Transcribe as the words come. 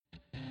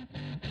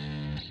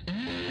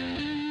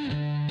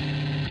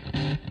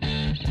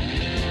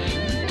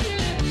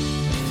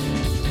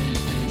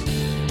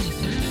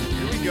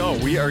So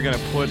we are going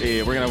to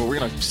we're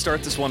going to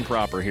start this one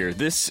proper here.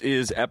 This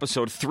is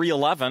episode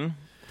 311.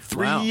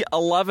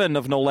 311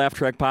 of No Laugh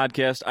Track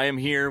Podcast. I am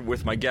here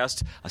with my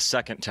guest a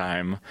second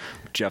time,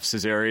 Jeff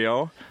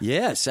Cesario.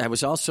 Yes, I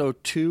was also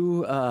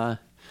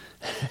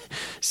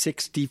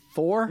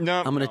 264.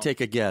 No, I'm going to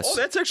take a guess. Oh,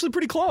 that's actually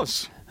pretty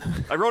close.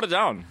 I wrote it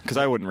down because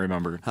I wouldn't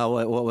remember.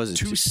 What was it?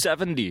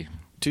 270.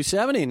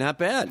 270, not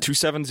bad.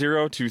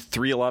 270 to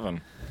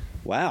 311.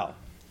 Wow.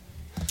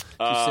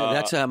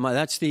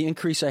 That's the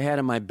increase I had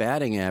in my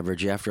batting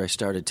average after I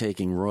started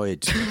taking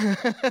roids.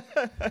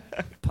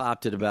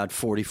 Popped at about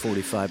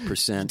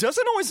 40-45%.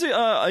 Doesn't always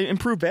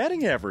improve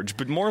batting average,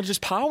 but more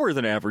just power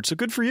than average. So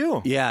good for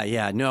you.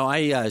 Yeah. No,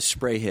 I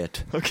spray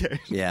hit. Okay.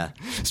 Yeah.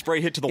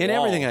 Spray hit to the wall. In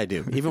everything I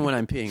do. Even when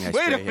I'm peeing, I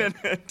spray hit. Wait a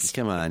minute.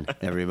 Come on,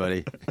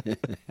 everybody.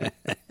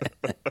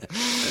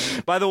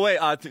 By the way,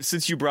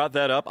 since you brought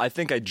that up, I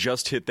think I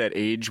just hit that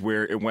age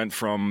where it went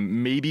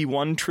from maybe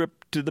one trip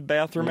to the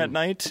bathroom at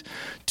night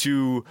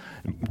to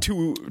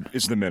two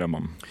is the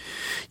minimum.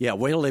 Yeah,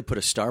 wait till they put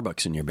a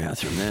Starbucks in your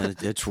bathroom. Then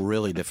it's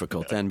really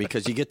difficult then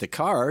because you get the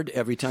card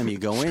every time you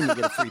go in, you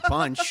get a free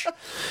punch,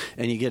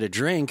 and you get a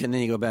drink, and then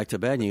you go back to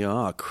bed and you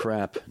go, oh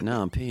crap,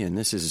 now I'm peeing.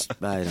 This is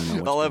I don't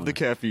know. I'll have the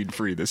caffeine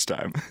free this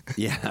time.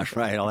 Yeah,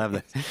 right. I'll have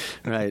the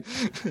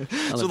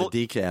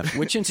decaf,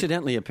 which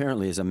incidentally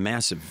apparently is a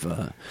massive.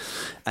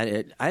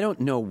 I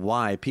don't know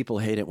why people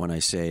hate it when I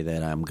say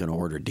that I'm going to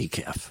order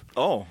decaf.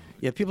 Oh.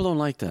 Yeah, people don't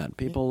like that.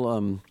 People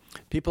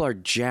are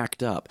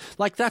jacked up.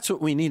 Like, that's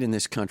what we need in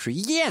this country.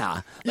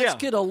 Yeah, let's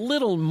get a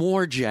little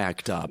more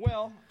jacked up.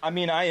 Well, I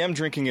mean, I am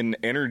drinking an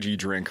energy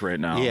drink right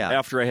now. Yeah.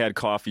 After I had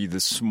coffee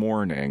this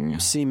morning.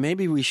 See,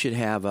 maybe we should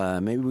have a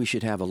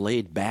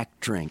laid back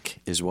drink.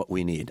 Is what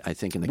we need. I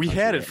think in the we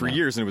country had it right for now.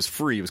 years and it was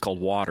free. It was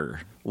called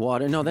water.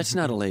 Water? No, that's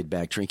not a laid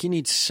back drink. You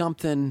need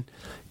something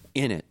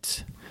in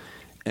it.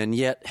 And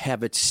yet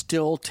have it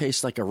still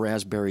taste like a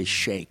raspberry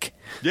shake.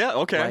 Yeah,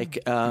 okay. Like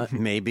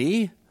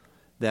maybe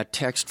that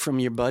text from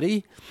your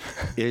buddy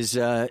is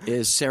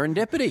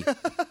serendipity.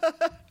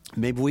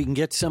 Maybe we can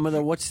get some of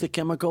the what's the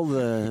chemical they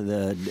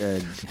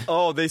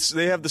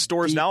have the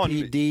stores now and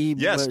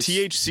yes,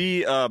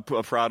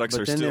 THC products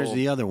but are then still. There's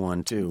the other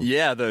one too.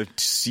 Yeah, the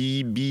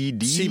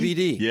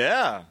CBD.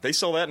 Yeah, they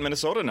sell that in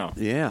Minnesota now.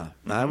 Yeah,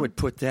 I would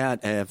put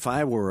that if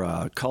I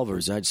were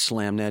Culver's. I'd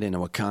slam that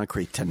into a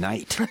concrete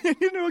tonight.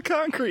 Into a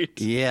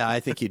concrete. Yeah, I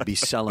think you'd be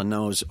selling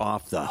those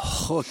off the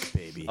hook,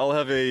 baby. I'll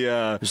have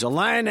a. There's a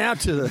line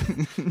out to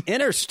the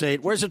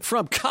interstate. Where's it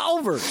from?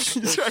 Culver's.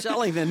 They're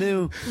selling the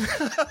new.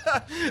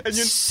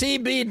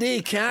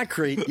 CBD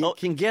concrete. You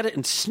can get it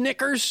in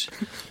Snickers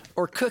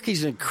or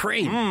cookies and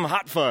cream.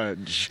 Hot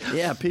fudge.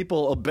 Yeah,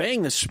 people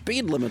obeying the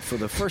speed limit for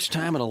the first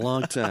time in a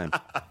long time.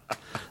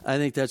 I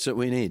think that's what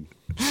we need.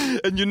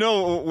 And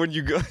when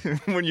you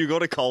go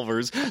to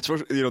Culver's,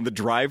 the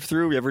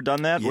drive-through. You ever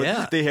done that? Yeah.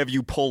 Where they have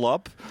you pull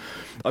up.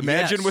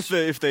 Imagine yes.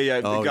 if they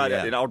got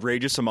an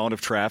outrageous amount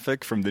of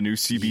traffic from the new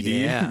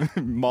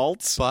CBD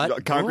malts,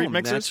 concrete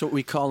mixers. That's what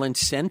we call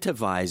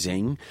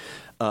incentivizing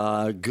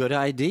good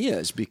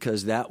ideas,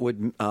 because that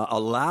would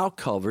allow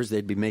Culver's,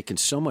 they'd be making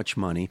so much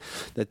money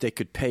that they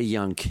could pay more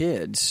young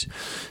kids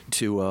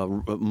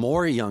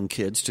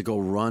to go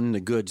run the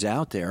goods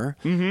out there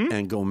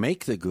and go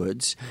make the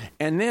goods.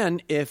 And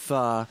then if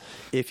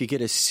you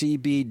get a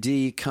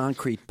CBD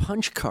concrete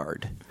punch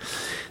card,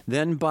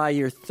 then by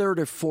your third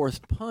or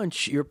fourth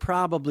punch, you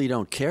probably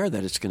don't care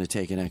that it's going to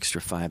take an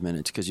extra 5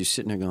 minutes because you're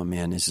sitting there going,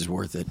 man, this is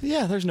worth it.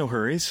 Yeah, there's no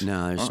hurries.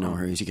 No, there's no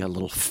hurries. You got a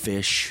little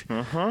fish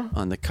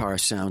on the car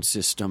sound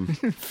system.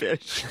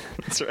 Fish.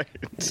 That's right.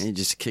 And you're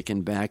just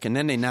kicking back. And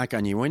then they knock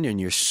on your window and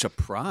you're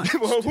surprised.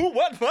 Who?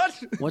 What?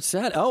 What's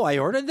that? Oh, I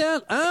ordered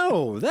that?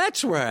 Oh,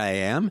 that's where I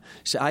am.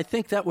 So I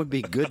think that would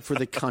be good for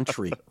the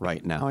country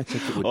right now. I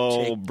think it would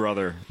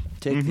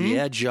take the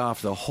edge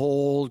off the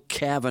whole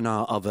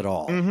Kavanaugh of it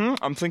all.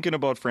 I'm thinking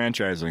about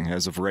franchising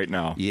as of right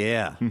now.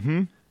 Yeah.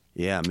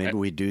 Yeah, maybe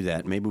we do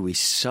that. Maybe we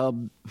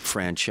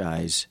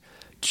sub-franchise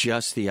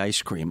just the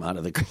ice cream out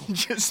of the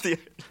just the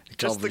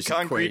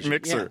concrete equation.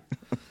 Mixer.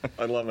 Yeah.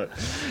 I love it.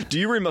 Do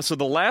you remember? So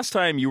the last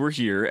time you were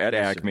here at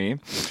Acme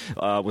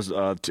was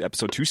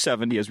episode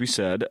 270, as we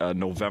said,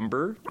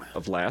 November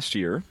of last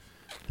year.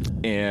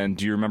 And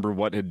do you remember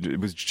it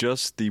was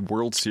just the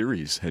World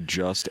Series had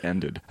just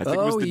ended. I think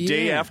it was the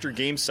day after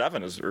Game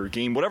 7 or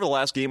whatever the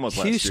last game was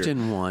last year.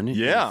 Houston won.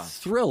 Yeah.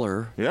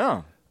 Thriller.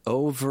 Yeah.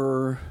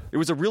 Over. It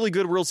was a really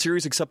good World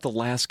Series, except the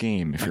last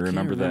game. If you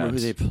remember that, who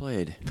they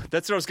played.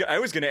 That's what I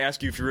was going to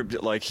ask you if you were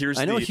like.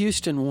 I know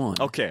Houston won.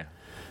 Okay.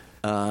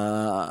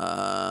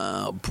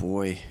 Oh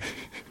boy.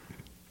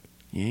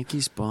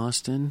 Yankees,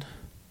 Boston,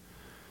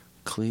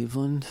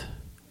 Cleveland.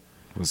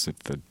 Was it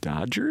the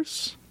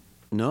Dodgers?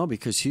 No,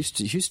 because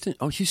Houston.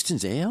 Oh,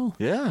 Houston's AL.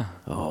 Yeah.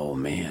 Oh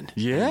man.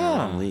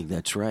 Yeah. League.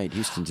 That's right.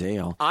 Houston's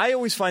AL. I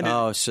always find it.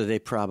 Oh, so they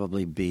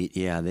probably beat.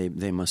 Yeah,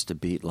 they must have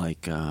beat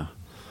like.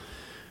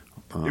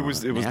 It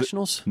was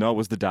Nationals? No, it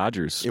was the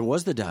Dodgers. It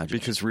was the Dodgers.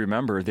 Because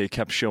remember, they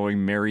kept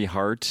showing Mary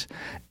Hart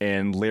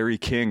and Larry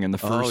King in the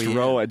first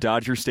row at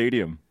Dodger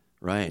Stadium.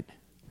 Right.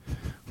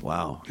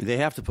 Wow. They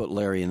have to put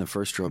Larry in the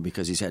first row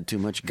because he's had too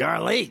much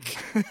garlic.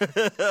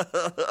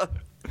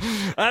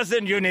 That's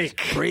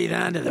unique. Breathe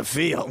onto the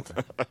field.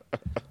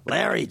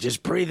 Larry,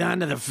 just breathe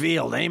onto the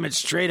field. Aim it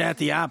straight at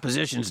the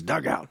opposition's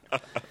dugout.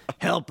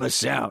 Help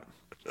us out.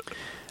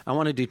 I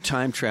want to do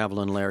time travel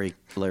and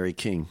Larry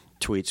King.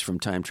 Tweets from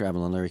time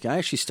travel and Larry King. I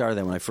actually started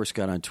that when I first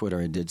got on Twitter.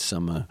 I did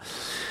some...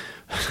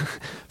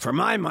 For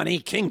my money,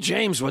 King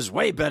James was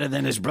way better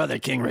than his brother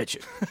King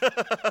Richard.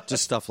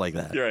 Just stuff like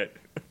that. You're right.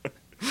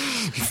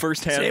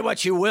 Firsthand. Say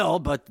what you will,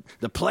 but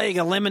the plague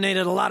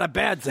eliminated a lot of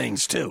bad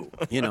things, too.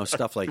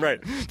 Stuff like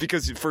right. that. Right,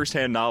 because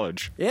firsthand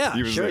knowledge. Yeah,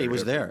 he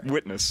was there.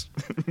 Witness.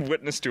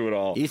 Witness to it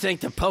all. You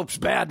think the Pope's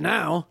bad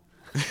now?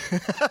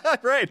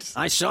 Right.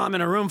 I saw him in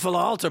a room full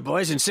of altar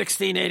boys in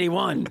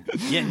 1681.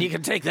 Yeah, and you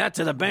can take that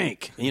to the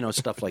bank.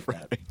 Stuff like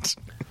that. Right.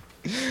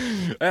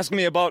 Ask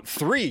me about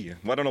 3.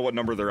 I don't know what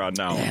number they're on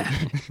now. Yeah.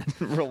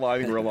 We're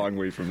a long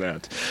way from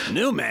that.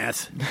 New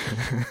math?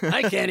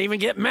 I can't even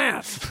get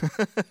math.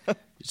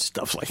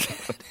 Stuff like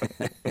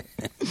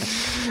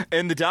that.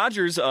 And the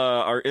Dodgers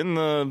are in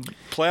the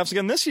playoffs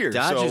again this year.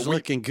 Dodgers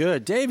looking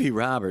good. Davey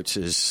Roberts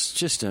is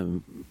just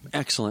an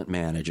excellent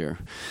manager.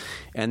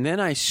 And then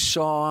I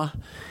saw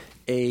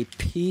a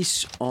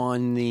piece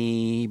on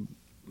the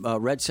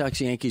Red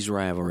Sox-Yankees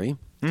rivalry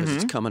because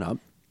it's coming up.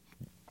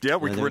 Yeah,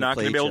 we're not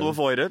going to be able to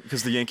avoid it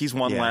because the Yankees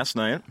won last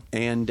night.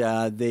 And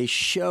they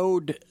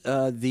showed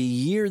the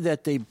year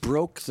that they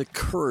broke the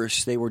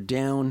curse. They were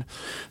down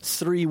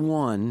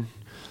 3-1,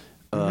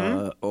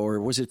 or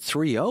was it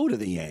 3-0 to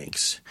the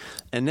Yanks?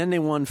 And then they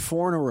won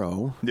 4 in a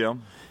row. Yeah.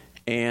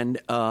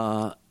 And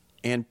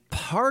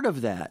part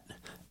of that,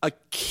 a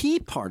key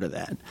part of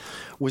that,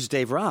 was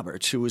Dave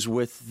Roberts, who was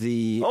with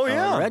the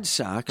Red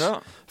Sox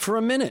for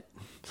a minute.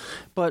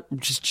 But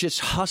just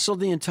hustled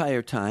the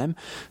entire time,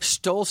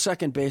 stole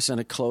second base on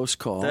a close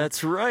call.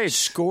 That's right.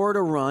 Scored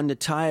a run to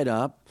tie it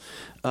up.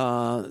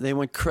 They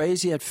went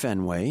crazy at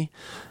Fenway,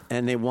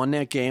 and they won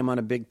that game on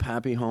a big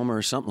Pappy homer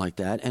or something like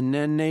that. And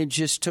then they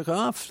just took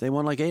off. They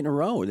won like 8 in a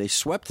row. They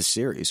swept the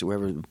series,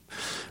 whoever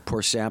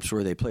poor saps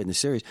were they played in the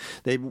series.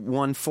 They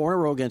won 4 in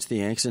a row against the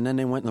Yanks, and then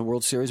they went in the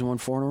World Series and won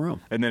 4 in a row.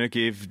 And then it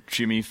gave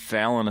Jimmy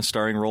Fallon a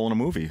starring role in a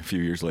movie a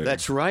few years later.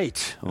 That's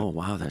right. Oh,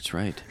 wow, that's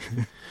right.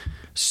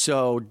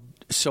 So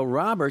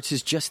Roberts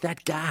is just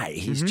that guy.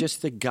 He's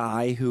just the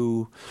guy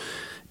who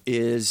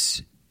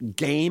is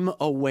game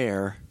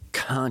aware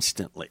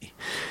constantly.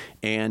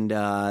 And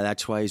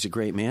that's why he's a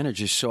great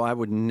manager. So I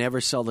would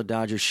never sell the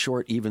Dodgers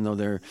short, even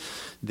though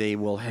they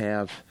will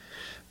have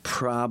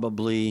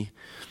probably,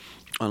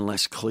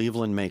 unless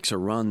Cleveland makes a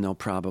run, they'll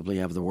probably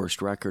have the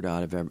worst record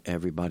out of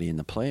everybody in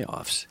the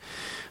playoffs.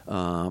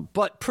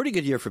 But pretty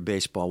good year for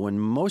baseball when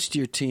most of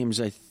your teams,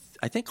 I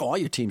think all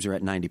your teams are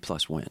at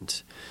 90-plus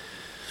wins.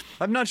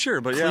 I'm not sure,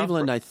 but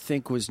Cleveland, I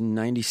think, was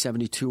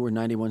 90-72 or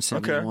 91-71.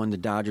 Okay. The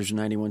Dodgers were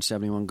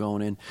 91-71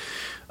 going in.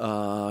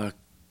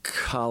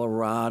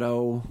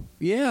 Colorado,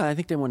 I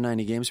think they won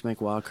 90 games to make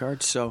wild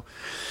cards. So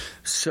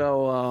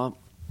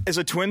as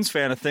a Twins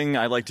fan, a thing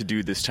I like to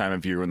do this time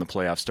of year when the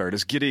playoffs start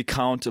is get a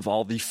count of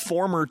all the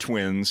former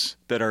Twins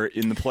that are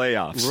in the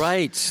playoffs.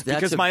 Right.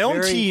 Because my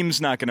own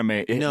team's not going to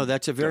make it. No,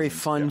 that's a very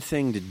fun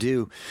thing to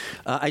do.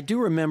 I do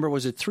remember,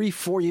 was it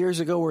 3-4 years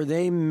ago where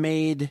they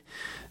made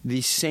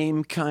the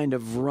same kind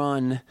of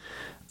run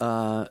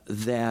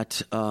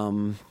that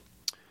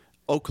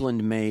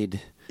Oakland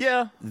made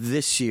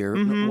this year.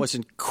 It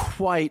wasn't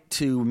quite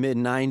to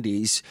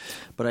mid-90s,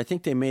 but I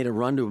think they made a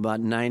run to about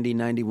 90,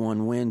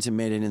 91 wins and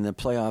made it in the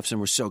playoffs and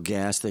were so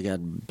gassed they got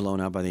blown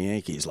out by the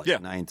Yankees, like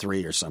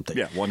 9-3 or something.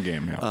 Yeah, one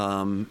game,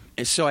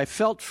 so I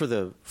felt for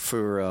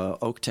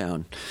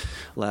Oaktown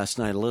last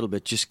night a little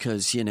bit just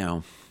because,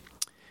 got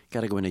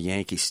to go into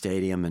Yankee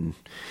Stadium and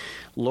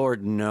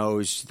Lord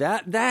knows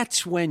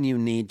that's when you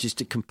need just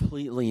a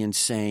completely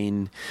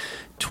insane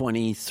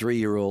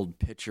 23-year-old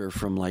pitcher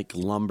from like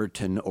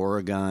Lumberton,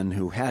 Oregon,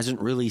 who hasn't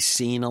really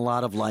seen a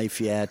lot of life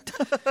yet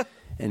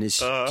and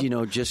is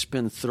just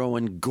been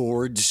throwing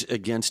gourds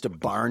against a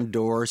barn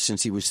door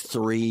since he was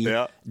 3.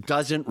 Yeah.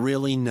 Doesn't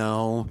really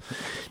know.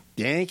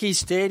 Yankee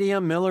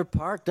Stadium, Miller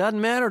Park,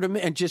 doesn't matter to me,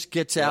 and just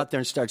gets out there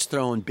and starts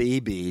throwing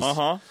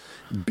BBs.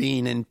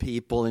 Beaning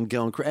people and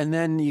going crazy, and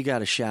then you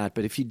got a shot.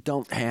 But if you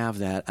don't have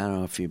that, I don't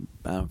know if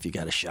you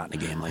got a shot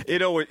in a game like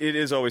that. It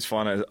is always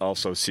fun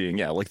also seeing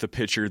like the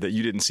pitcher that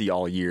you didn't see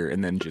all year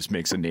and then just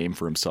makes a name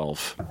for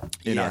himself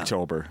in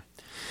October.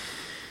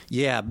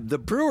 Yeah, the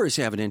Brewers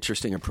have an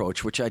interesting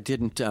approach, which I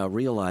didn't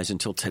realize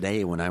until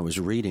today when I was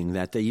reading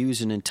that they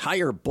use an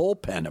entire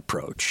bullpen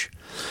approach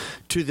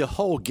to the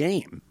whole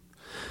game.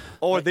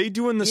 Oh, are they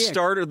doing the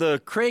start of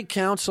the... Craig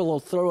Counsell will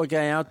throw a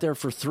guy out there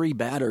for 3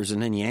 batters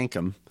and then yank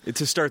him.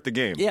 To start the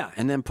game. Yeah,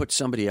 and then put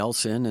somebody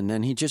else in, and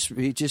then he's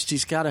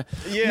got to...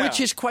 Yeah. Which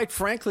is, quite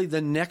frankly,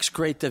 the next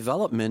great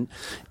development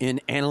in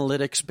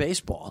analytics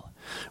baseball,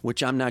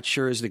 which I'm not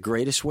sure is the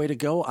greatest way to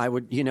go. I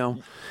would,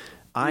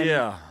 I'm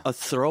a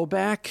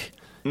throwback,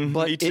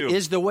 but it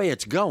is the way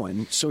it's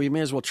going, so you may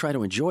as well try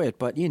to enjoy it.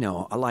 But,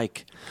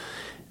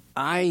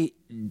 I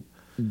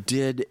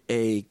did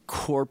a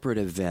corporate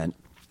event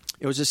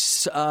It was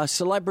a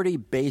celebrity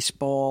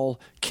baseball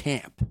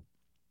camp.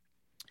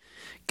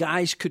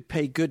 Guys could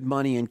pay good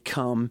money and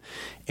come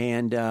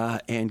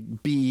and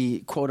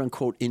be, quote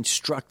unquote,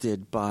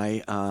 instructed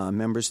by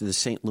members of the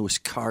St. Louis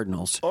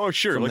Cardinals. Oh,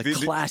 sure, from like the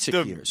classic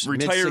years,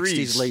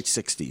 retirees, mid-'60s, late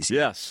 '60s.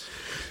 Yes.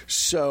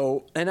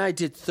 So, and I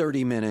did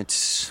 30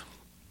 minutes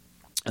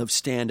of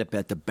stand-up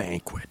at the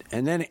banquet,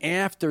 and then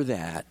after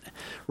that,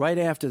 right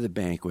after the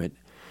banquet,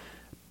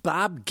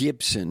 Bob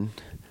Gibson,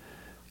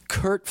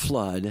 Curt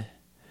Flood,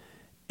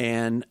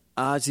 and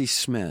Ozzie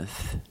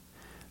Smith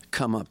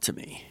come up to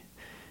me.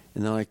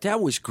 And they're like,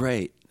 that was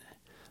great.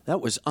 That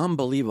was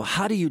unbelievable.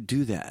 How do you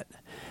do that?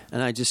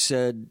 And I just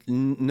said,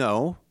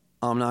 no,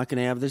 I'm not going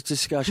to have this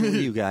discussion with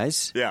you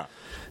guys. Yeah.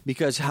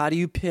 Because how do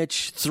you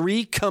pitch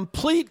 3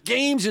 complete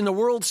games in the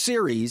World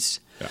Series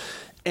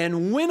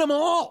and win them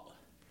all?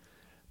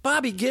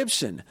 Bobby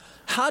Gibson,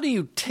 how do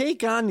you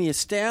take on the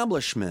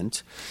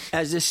establishment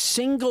as a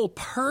single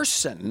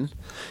person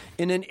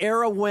in an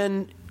era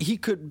when he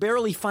could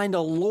barely find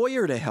a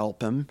lawyer to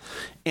help him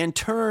and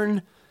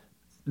turn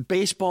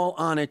baseball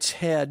on its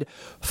head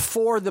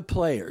for the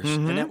players?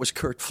 And that was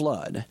Curt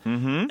Flood.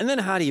 And then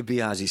how do you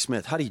be Ozzie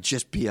Smith? How do you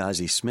just be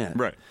Ozzie Smith?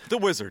 Right. The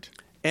Wizard.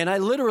 And I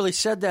literally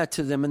said that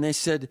to them, and they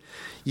said,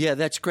 yeah,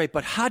 that's great,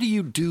 but how do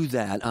you do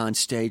that on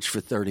stage for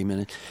 30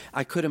 minutes?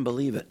 I couldn't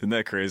believe it. Isn't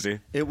that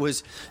crazy? It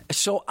was.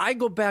 So I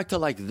go back to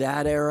like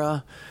that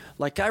era.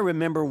 Like I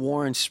remember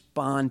Warren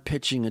Spahn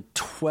pitching a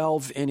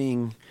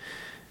 12-inning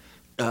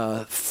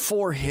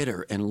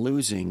 4-hitter and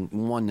losing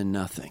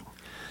 1-0.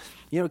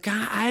 You know,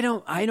 God,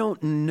 I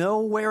don't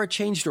know where it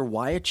changed or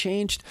why it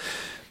changed,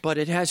 but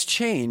it has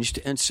changed,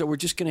 and so we're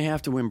just going to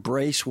have to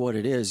embrace what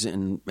it is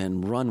and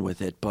run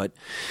with it. But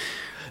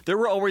there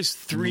were always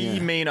 3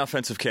 main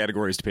offensive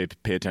categories to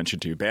pay attention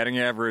to: batting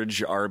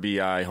average,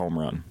 RBI, home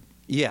run.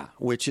 Yeah,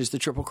 which is the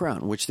Triple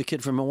Crown, which the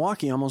kid from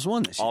Milwaukee almost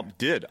won this year.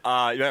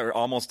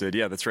 Almost did.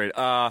 Yeah, that's right.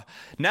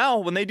 Now,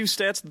 when they do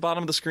stats at the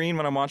bottom of the screen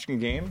when I'm watching a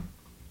game,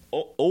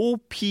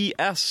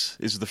 OPS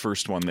is the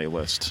first one they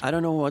list. I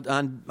don't know what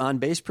on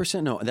base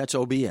percent. No, that's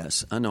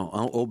OBS. I know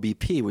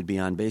OBP would be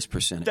on base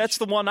percentage. That's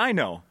the one I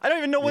know. I don't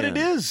even know what it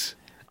is.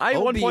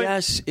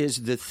 OBS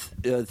is the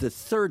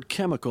third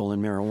chemical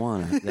in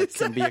marijuana that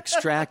can be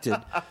extracted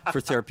for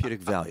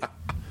therapeutic value.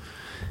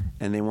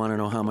 And they want to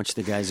know how much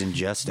the guy's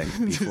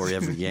ingesting before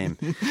every game.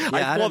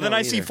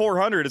 I see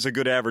 400 is a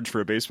good average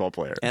for a baseball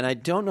player. And I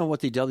don't know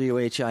what the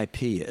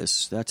WHIP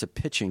is. That's a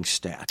pitching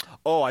stat.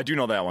 Oh, I do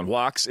know that one.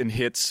 Walks and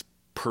hits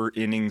per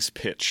innings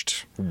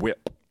pitched.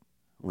 WHIP.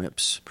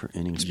 Whips per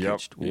innings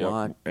pitched.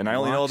 Yep. And I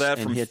only know that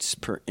from hits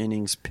per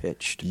innings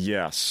pitched.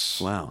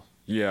 Yes. Wow.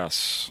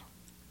 Yes.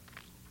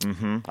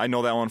 I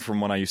know that one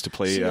from when I used to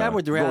play I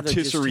would rather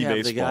just have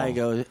baseball. The guy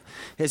go,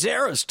 his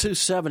ERA's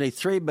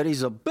 273, but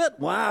he's a bit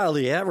wild.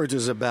 The average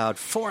is about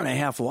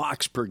 4.5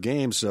 walks per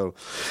game, so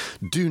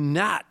do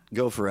not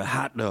go for a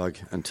hot dog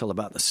until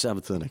about the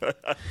 7th inning.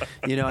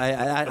 You know,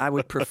 I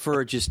would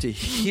prefer just to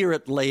hear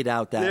it laid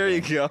out that way. There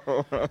you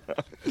go.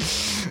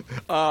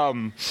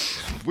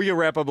 We can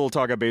wrap up a little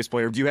talk about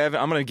baseball here. Do you have?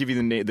 I'm going to give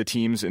you the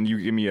teams, and you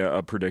give me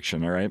a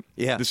prediction. All right?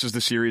 Yeah. This is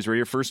the series right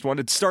here. First one.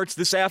 It starts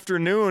this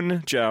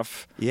afternoon,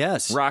 Jeff.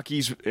 Yes.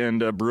 Rockies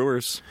and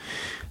Brewers.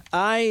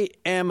 I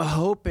am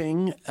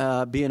hoping,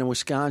 being a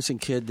Wisconsin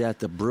kid, that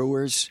the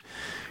Brewers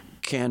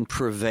can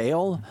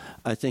prevail.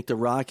 I think the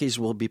Rockies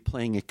will be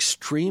playing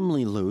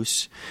extremely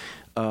loose.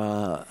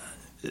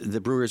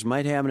 The Brewers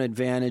might have an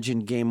advantage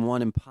in Game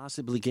 1 and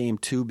possibly Game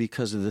 2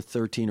 because of the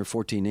 13 or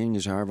 14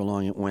 innings, however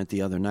long it went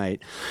the other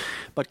night.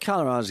 But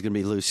Colorado's going to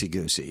be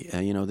loosey-goosey.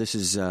 This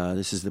is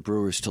the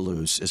Brewers to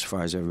lose as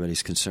far as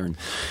everybody's concerned.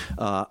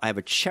 I have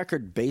a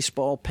checkered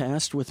baseball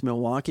past with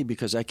Milwaukee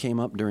because I came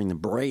up during the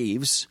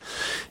Braves,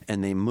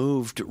 and they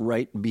moved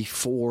right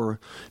before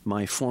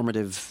my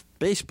formative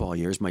baseball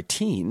years, my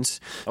teens.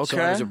 Okay.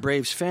 So I was a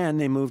Braves fan.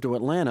 They moved to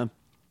Atlanta.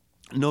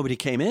 Nobody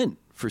came in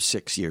for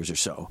 6 years or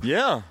so.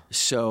 Yeah.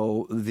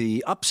 So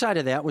the upside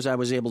of that was I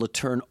was able to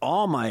turn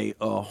all my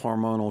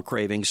hormonal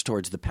cravings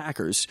towards the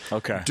Packers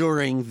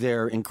during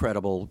their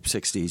incredible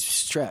 60s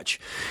stretch.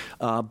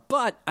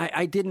 But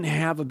I didn't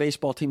have a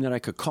baseball team that I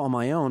could call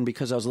my own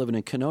because I was living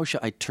in Kenosha.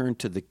 I turned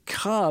to the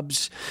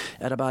Cubs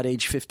at about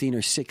age 15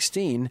 or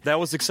 16. That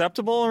was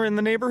acceptable or in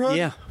the neighborhood?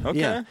 Yeah. Okay.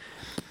 Yeah.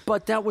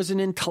 But that was an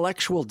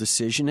intellectual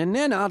decision. And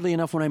then, oddly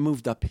enough, when I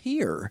moved up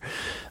here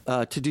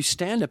to do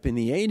stand-up in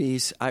the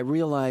 80s, I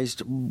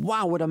realized,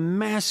 wow, what a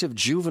massive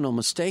juvenile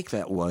mistake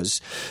that was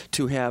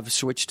to have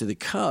switched to the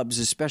Cubs,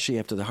 especially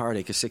after the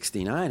heartache of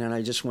 69. And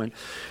I just went,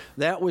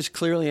 that was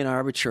clearly an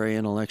arbitrary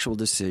intellectual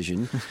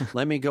decision.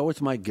 Let me go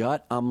with my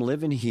gut. I'm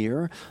living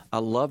here. I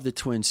love the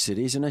Twin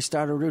Cities. And I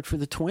started to root for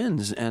the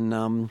Twins.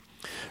 And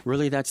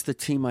really, that's the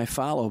team I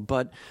follow.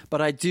 But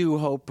I do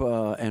hope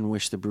and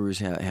wish the Brewers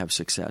have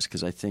success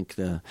because I think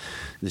the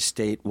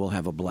state will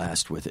have a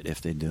blast with it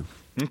if they do.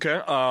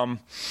 Okay.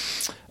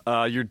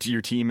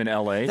 Your team in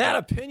L.A. That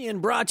opinion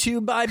brought to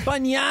you by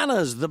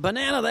Bananas, the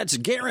banana that's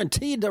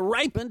guaranteed to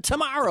ripen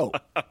tomorrow.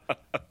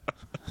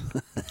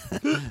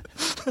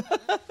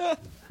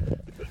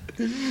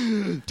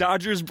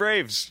 Dodgers,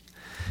 Braves.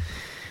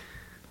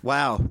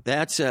 Wow,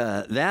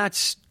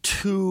 that's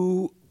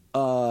two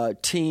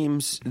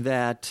teams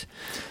that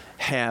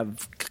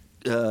have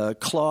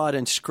clawed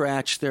and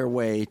scratched their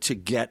way to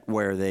get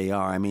where they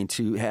are. I mean,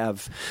 to have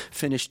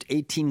finished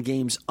 18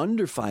 games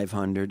under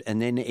 500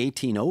 and then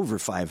 18 over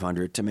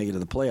 500 to make it to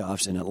the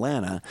playoffs in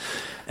Atlanta,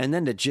 and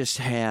then to just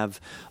have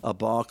a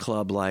ball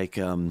club like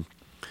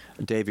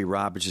Davey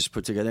Roberts just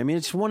put together. I mean,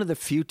 it's one of the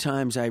few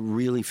times I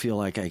really feel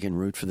like I can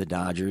root for the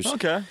Dodgers.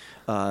 Okay.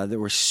 There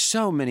were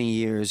so many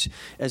years.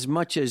 As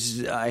much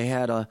as I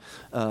had a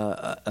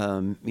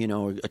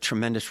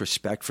tremendous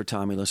respect for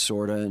Tommy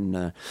Lasorda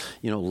and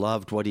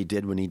loved what he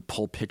did when he'd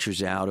pull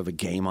pitchers out of a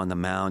game on the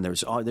mound.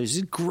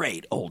 There's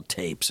great old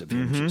tapes of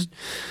him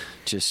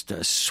just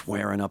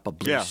swearing up a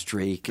blue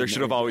streak. There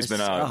should have always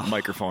been a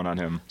microphone on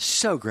him.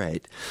 So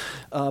great.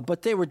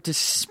 But they were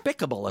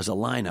despicable as a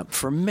lineup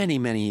for many,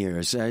 many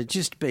years,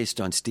 just based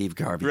on Steve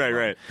Garvey.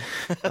 Right.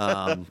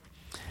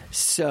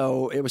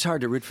 So it was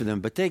hard to root for them,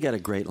 but they got a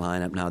great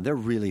lineup now. They're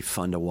really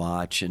fun to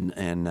watch, and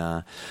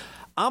I'm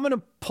going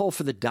to pull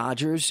for the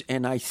Dodgers,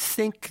 and I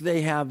think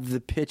they have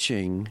the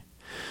pitching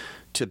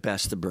to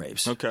best the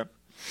Braves. Okay.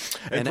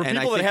 And for I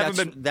people that think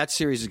haven't been... that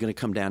series is going to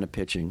come down to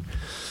pitching.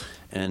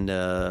 And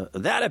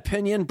that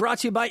opinion brought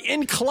to you by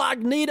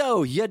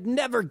Incognito. You'd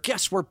never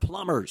guess we're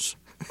plumbers.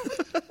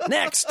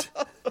 Next.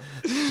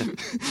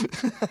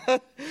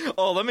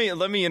 Let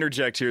me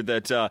interject here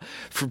that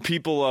for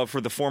people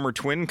for the former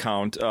Twin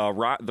count,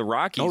 the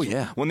Rockies. Oh,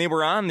 yeah. When they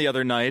were on the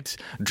other night,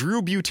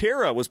 Drew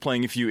Butera was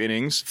playing a few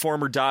innings.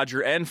 Former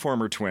Dodger and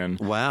former Twin.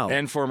 Wow.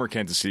 And former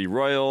Kansas City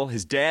Royal.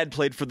 His dad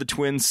played for the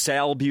Twins.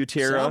 Sal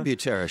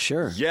Butera.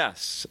 Sure.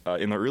 Yes,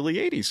 in the early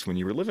 '80s when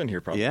you were living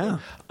here, probably.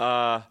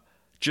 Yeah.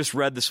 Just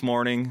read this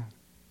morning.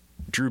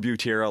 Drew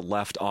Butera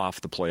left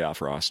off the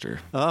playoff roster.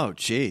 Oh,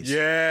 jeez.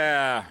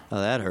 Yeah. Oh,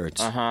 that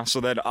hurts. So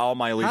that all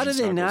my allegiance. How do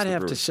they not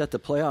have to to set the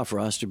playoff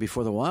roster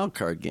before the wild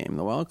card game?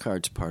 The wild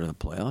card's part of the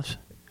playoffs.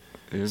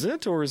 Is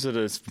it, or is it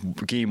a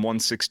game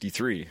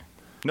 163?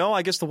 No,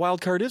 I guess the wild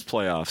card is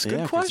playoffs.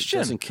 Good question.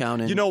 It doesn't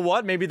count in. You know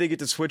what? Maybe they get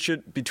to switch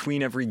it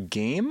between every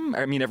game.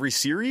 I mean, every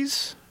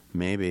series.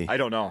 Maybe. I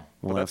don't know.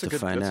 We'll have to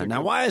find out.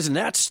 Now, why isn't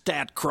that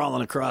stat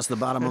crawling across the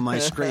bottom of my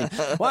screen?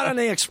 Why don't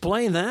they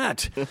explain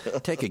that?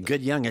 Take a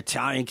good young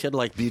Italian kid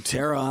like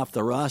Butera off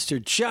the roster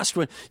just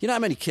when... You know how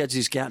many kids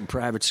he's got in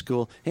private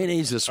school? He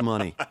needs this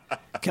money.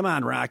 Come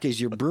on,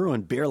 Rockies. You're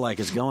brewing beer like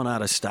it's going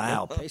out of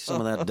style. Pay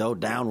some of that dough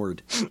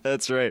downward.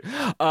 That's right.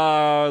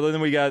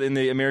 Then we got in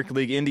the American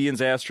League, Indians,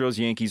 Astros,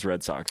 Yankees,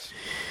 Red Sox.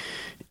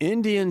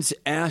 Indians,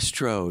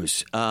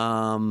 Astros.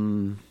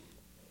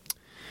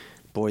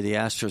 Boy, the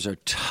Astros are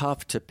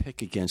tough to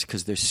pick against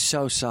because they're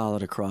so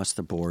solid across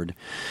the board.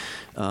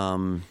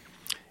 And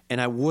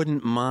I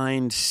wouldn't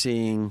mind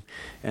seeing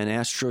an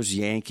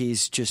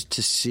Astros-Yankees just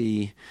to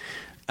see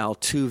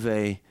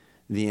Altuve,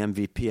 the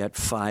MVP, at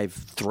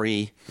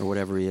 5'3", or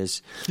whatever he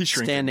is,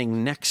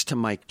 standing next to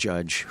Mike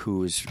Judge,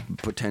 who is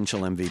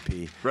potential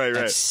MVP. Right.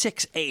 At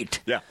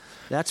 6'8". Yeah.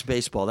 That's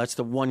baseball. That's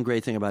the one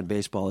great thing about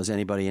baseball is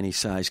anybody any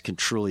size can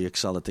truly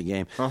excel at the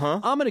game.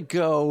 I'm going to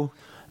go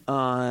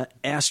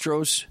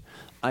Astros.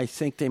 I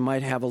think they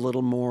might have a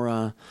little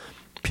more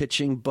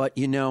pitching, but,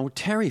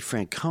 Terry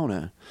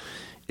Francona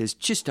is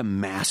just a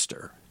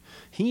master.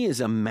 He is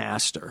a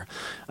master.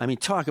 I mean,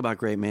 talk about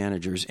great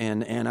managers,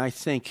 and I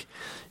think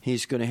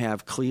he's going to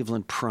have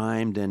Cleveland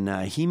primed, and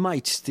he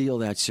might steal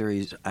that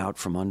series out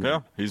from under him.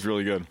 Yeah, he's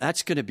really good.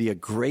 That's going to be a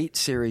great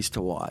series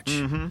to watch.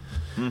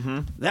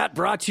 That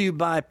brought to you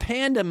by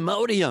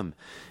Pandemodium.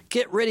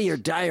 Get rid of your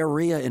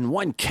diarrhea in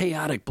one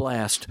chaotic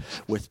blast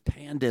with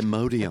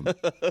Pandemodium.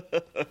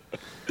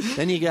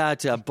 Then you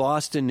got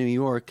Boston, New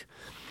York.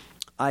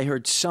 I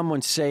heard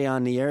someone say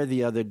on the air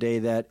the other day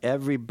that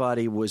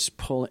everybody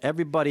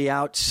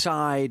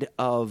outside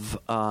of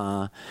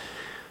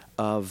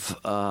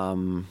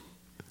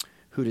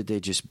who did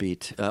they just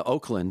beat?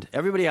 Oakland.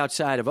 Everybody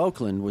outside of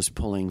Oakland was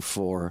pulling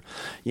for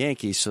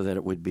Yankees so that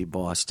it would be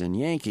Boston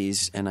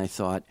Yankees. And I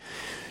thought,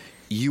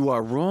 you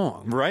are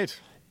wrong. Right.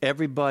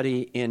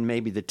 Everybody in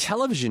maybe the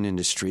television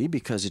industry,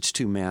 because it's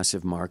two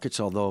massive markets,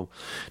 although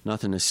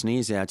nothing to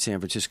sneeze at, San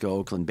Francisco,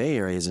 Oakland, Bay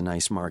Area is a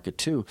nice market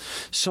too.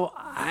 So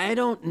I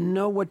don't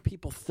know what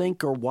people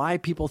think or why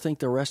people think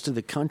the rest of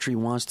the country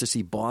wants to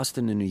see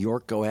Boston and New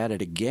York go at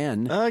it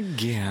again. I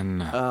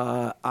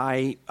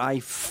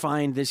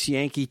find this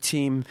Yankee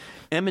team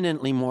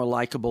eminently more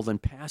likable than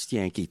past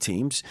Yankee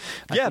teams.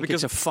 I think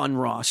it's a fun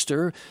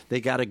roster.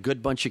 They got a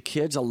good bunch of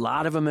kids. A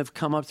lot of them have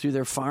come up through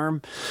their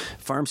farm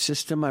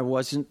system. I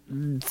wasn't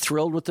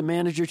thrilled with the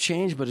manager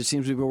change, but it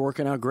seems to be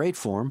working out great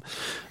for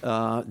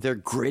them. They're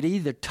gritty.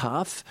 They're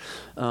tough.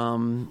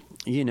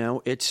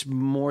 It's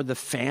more the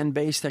fan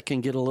base that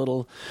can get a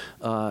little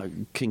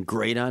can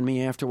grate on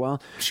me after a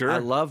while. Sure. I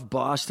love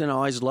Boston. I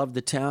always loved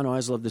the town. I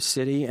always loved the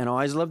city, and I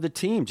always loved the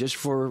team just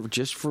for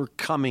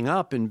coming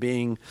up and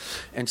being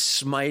and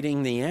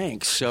smiting the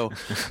Yanks. So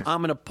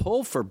I'm going to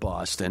pull for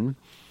Boston.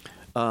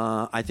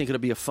 I think it'll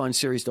be a fun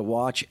series to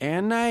watch,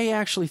 and I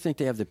actually think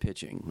they have the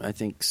pitching. I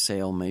think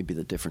Sale may be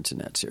the difference in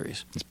that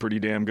series. It's pretty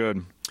damn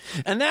good.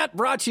 And that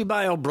brought to you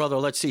by, oh brother,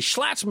 let's see,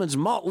 Schlatzman's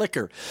Malt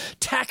Liquor,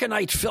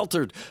 taconite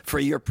filtered for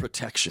your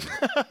protection.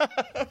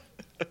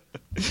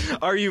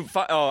 Are you?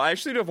 I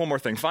actually do have one more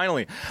thing.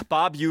 Finally,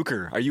 Bob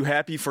Uecker. Are you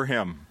happy for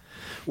him?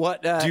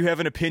 What do you have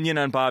an opinion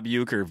on Bob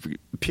Uecker?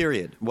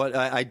 Period. What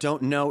I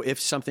don't know if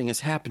something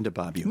has happened to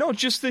Bob Uecker. No,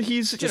 just that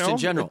he's just in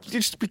general.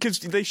 Just because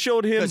they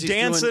showed him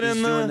dancing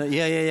in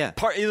the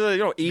part,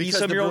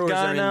 87-year-old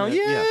guy now.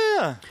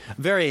 Yeah,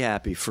 very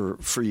happy for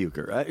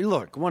Uecker.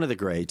 Look, one of the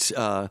greats.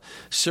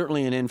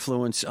 Certainly an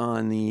influence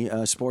on the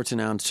sports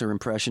announcer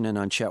impression and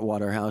on Chet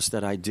Waterhouse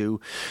that I do,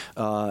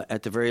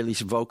 at the very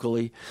least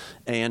vocally,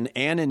 and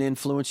an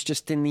influence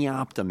just in the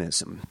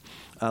optimism.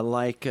 I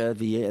like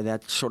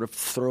that sort of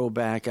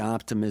throwback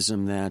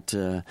optimism that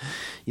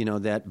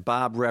that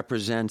Bob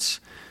represents.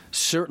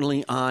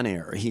 Certainly on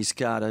air, he's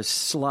got a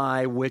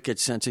sly, wicked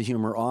sense of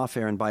humor off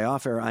air, and by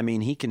off air, I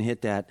mean he can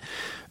hit that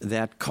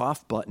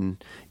cough button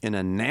in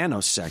a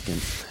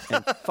nanosecond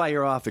and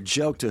fire off a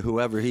joke to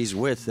whoever he's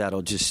with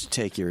that'll just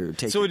take your.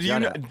 So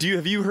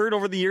have you heard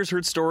over the years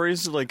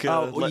stories like?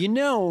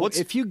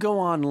 If you go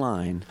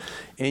online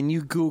and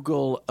you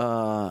Google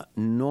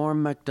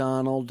Norm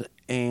Macdonald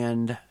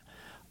and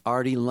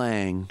Artie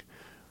Lang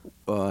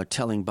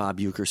telling Bob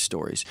Uecker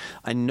stories.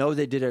 I know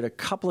they did it a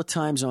couple of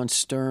times on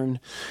Stern,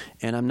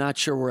 and I'm not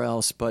sure where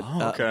else, but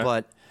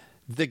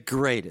the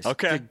greatest,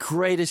 the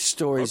greatest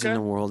stories in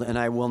the world, and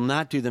I will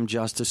not do them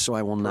justice, so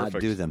I will not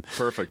do them.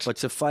 Perfect. But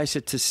suffice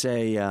it to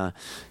say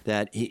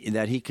that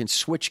he can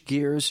switch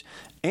gears,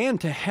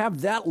 and to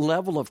have that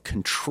level of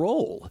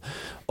control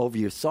over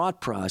your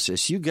thought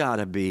process, you got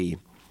to be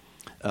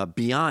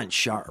beyond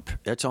sharp.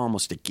 That's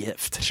almost a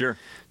gift. Sure.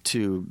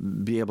 To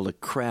be able to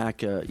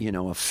crack a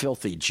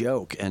filthy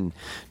joke and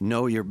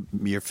know your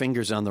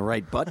finger's on the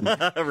right button.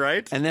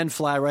 Right. And then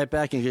fly right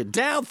back and get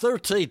down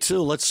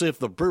 32. Let's see if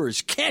the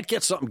Brewers can't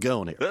get something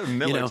going here. That's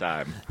Miller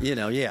time.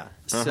 Yeah.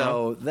 Uh-huh.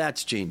 So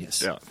that's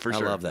genius. Yeah, for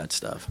sure. I love that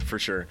stuff. For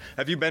sure.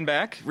 Have you been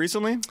back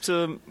recently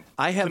to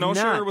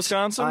Kenosha or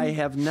Wisconsin? I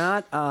have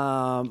not.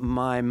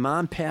 My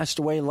mom passed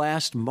away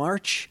last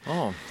March.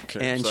 Oh,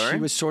 okay. And Sorry. she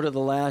was sort of the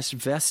last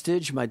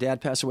vestige. My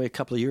dad passed away a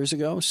couple of years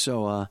ago,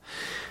 so...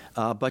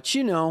 but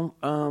my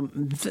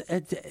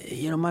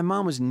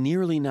mom was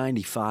nearly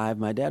 95.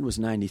 My dad was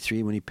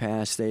 93 when he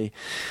passed. They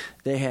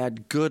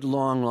had good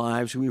long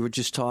lives. We were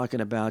just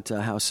talking about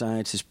how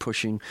science is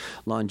pushing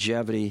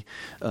longevity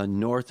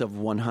north of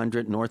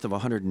 100, north of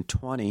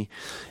 120,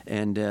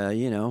 and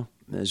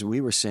as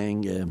we were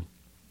saying.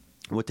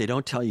 What they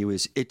don't tell you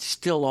is it's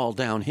still all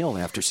downhill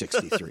after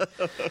 63.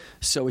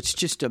 So it's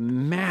just a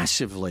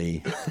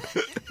massively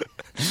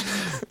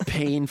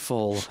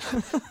painful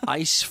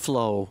ice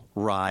flow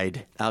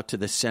ride out to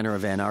the center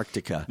of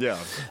Antarctica. Yeah.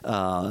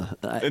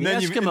 And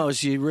then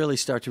Eskimos, you really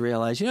start to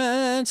realize,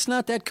 it's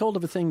not that cold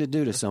of a thing to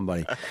do to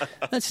somebody.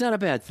 That's not a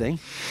bad thing.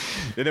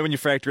 And then when you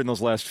factor in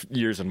those last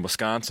years in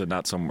Wisconsin,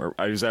 not somewhere,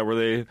 is that where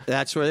they?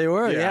 That's where they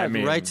were. Yeah, I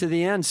mean, right to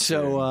the end.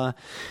 So,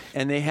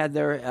 and they had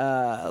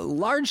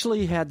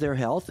largely had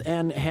their health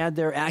and had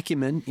their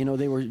acumen.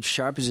 They were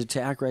sharp as a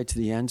tack right to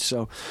the end.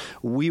 So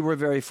we were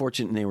very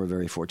fortunate, and they were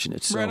very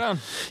fortunate. So, right on.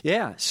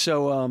 Yeah.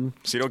 So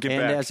you don't get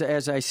back. And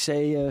as I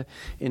say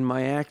in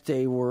my act,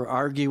 they were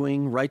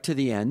arguing right to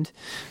the end,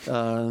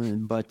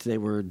 but they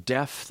were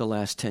deaf the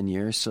last 10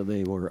 years, so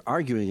they were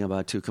arguing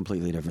about two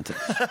completely different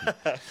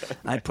things.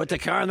 I put the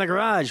car in the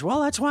garage.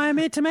 Well, that's why I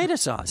made tomato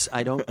sauce.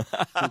 I don't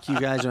think you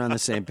guys are on the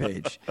same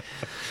page.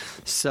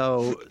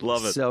 So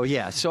love it. So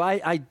yeah. So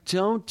I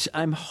don't.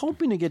 I'm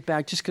hoping to get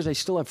back just because I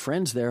still have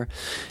friends there,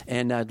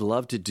 and I'd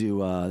love to do.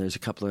 There's a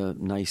couple of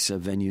nice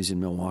venues in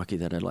Milwaukee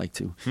that I'd like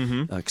to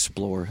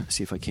explore.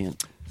 See if I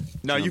can't.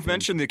 Now, you've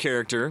mentioned the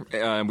character,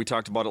 and we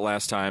talked about it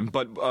last time,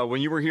 but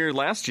when you were here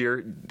last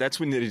year, that's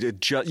when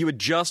you had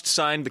just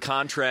signed the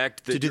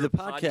contract that to do the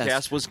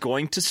podcast was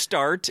going to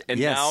start, and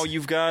now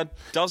you've got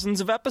dozens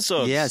of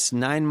episodes. Yes,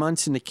 9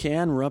 months in the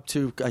can. We're up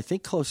to, I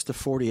think, close to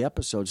 40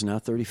 episodes now,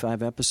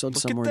 35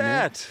 episodes, somewhere in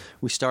there.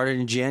 We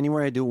started in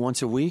January. I do it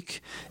once a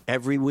week,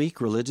 every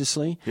week,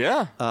 religiously.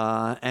 Yeah.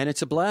 And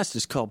it's a blast.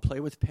 It's called Play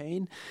with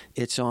Pain.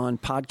 It's on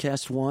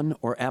Podcast One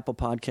or Apple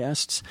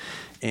Podcasts,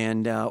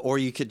 and or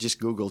you could just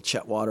Google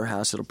Chet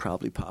Waterhouse. It'll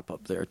probably pop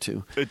up there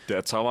too.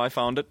 That's how I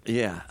found it.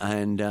 Yeah,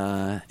 and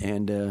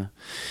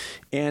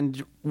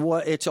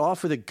what it's all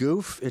for the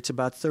goof. It's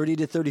about 30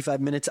 to 35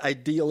 minutes.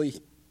 Ideally,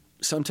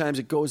 sometimes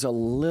it goes a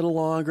little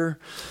longer.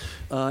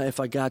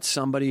 If I got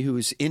somebody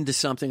who's into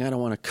something, I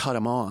don't want to cut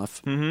them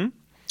off. Mm-hmm.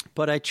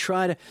 But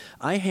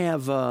I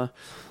have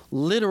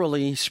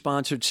literally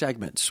sponsored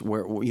segments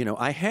where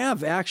I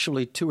have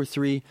actually 2 or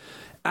 3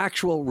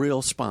 actual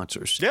real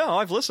sponsors. Yeah,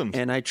 I've listened.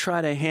 And I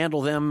try to handle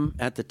them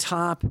at the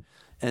top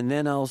And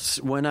then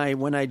when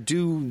I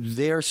do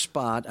their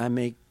spot, I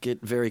make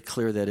it very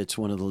clear that it's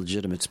one of the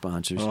legitimate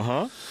sponsors.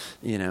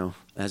 You know,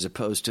 as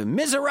opposed to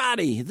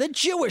Maserati, the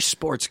Jewish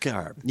sports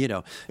car. You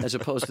know, as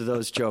opposed to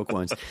those joke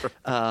ones.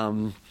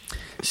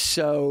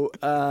 So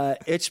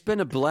it's been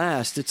a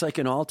blast. It's like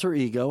an alter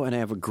ego, and I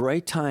have a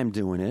great time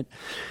doing it.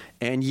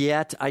 And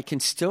yet, I can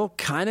still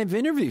kind of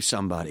interview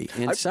somebody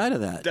inside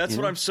of that. That's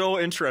what I'm so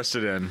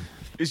interested in.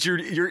 Is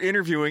you're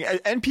interviewing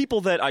and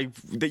people that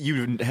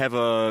you have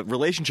a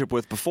relationship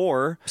with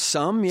before.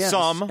 Some, yes.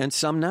 Some. And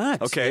some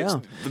not. Okay. Yeah.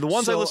 The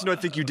ones I listened to, I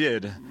think you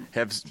did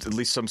have at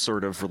least some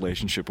sort of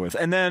relationship with.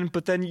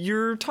 But then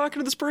you're talking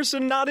to this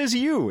person not as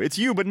you. It's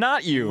you, but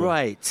not you.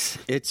 Right.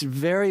 It's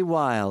very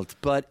wild,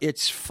 but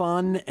it's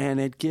fun, and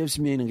it gives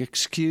me an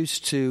excuse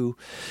to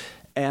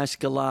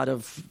ask a lot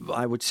of,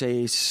 I would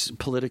say,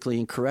 politically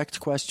incorrect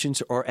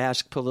questions, or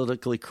ask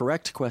politically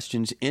correct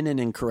questions in an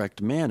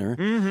incorrect manner.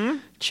 Mm-hmm.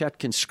 Chet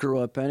can screw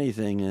up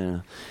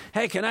anything.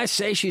 Hey, can I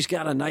say she's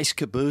got a nice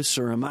caboose,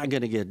 or am I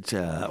going to get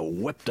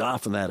whipped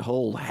off of that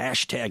whole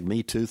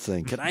 #MeToo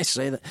thing? Can I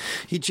say that?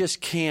 He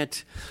just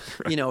can't,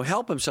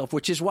 help himself,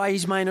 which is why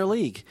he's minor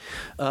league,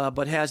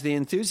 but has the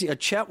enthusiasm.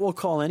 Chet will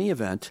call any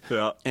event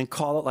and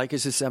call it like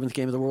it's the 7th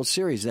game of the World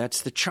Series.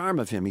 That's the charm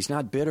of him. He's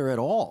not bitter at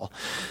all.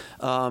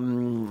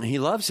 He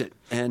loves it,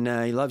 and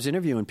he loves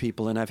interviewing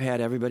people. And I've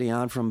had everybody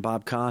on, from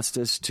Bob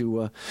Costas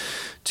to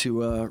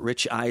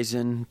Rich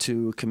Eisen,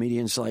 to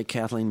comedians like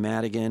Kathleen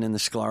Madigan and the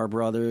Sklar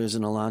brothers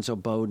and Alonzo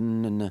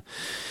Bowden,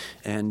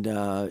 and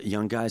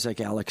young guys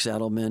like Alex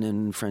Edelman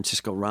and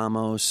Francisco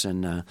Ramos,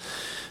 and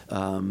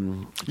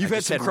you've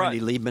had some Wendy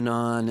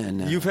Liebman,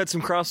 and you've had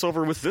some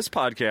crossover with this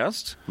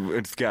podcast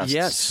with guests.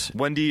 Yes,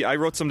 Wendy, I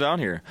wrote some down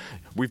here.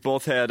 We've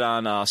both had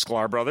on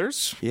Sklar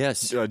brothers.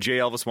 Yes, J.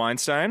 Elvis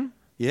Weinstein.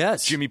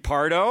 Yes. Jimmy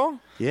Pardo.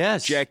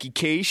 Yes. Jackie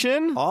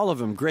Cation. All of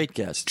them great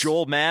guests.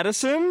 Joel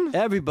Madison.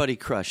 Everybody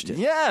crushed it.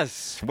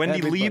 Yes. Wendy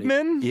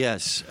Liebman.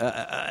 Yes.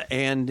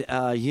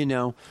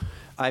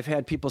 I've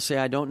had people say,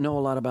 I don't know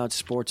a lot about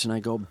sports, and I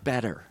go,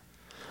 better.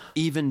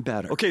 Even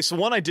better. Okay, so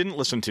one I didn't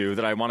listen to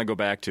that I want to go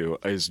back to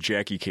is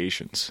Jackie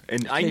Cation's.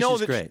 And I know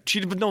that great.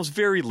 She knows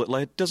very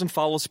little. Doesn't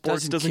follow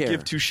sports. Doesn't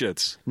give two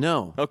shits.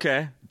 No.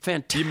 Okay.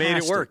 Fantastic. You made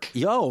it work.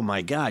 Oh,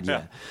 my God,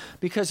 yeah.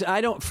 Because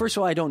first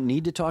of all, I don't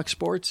need to talk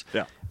sports.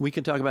 Yeah. We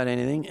can talk about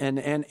anything.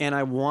 And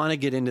I want to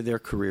get into their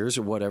careers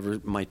or whatever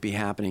might be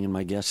happening in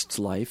my guest's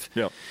life.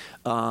 Yeah.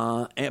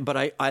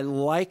 But I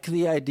like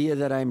the idea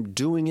that I'm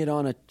doing it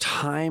on a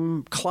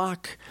time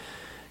clock.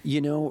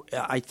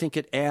 I think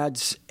it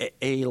adds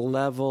a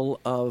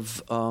level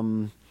of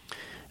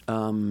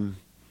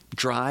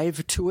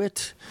drive to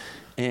it.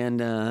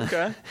 And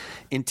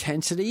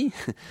intensity.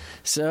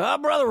 So,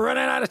 brother, we're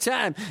running out of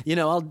time.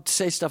 I'll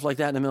say stuff like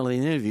that in the middle of the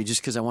interview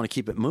just because I want to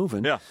keep it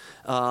moving. Yeah.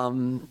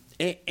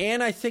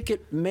 And I think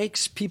it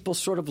makes people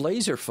sort of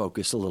laser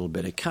focus a little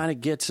bit. It kind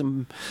of gets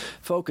them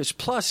focused.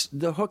 Plus,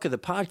 the hook of the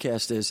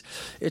podcast is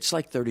it's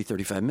like 30,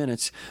 35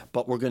 minutes,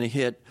 but we're going to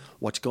hit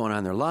what's going on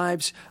in their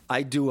lives.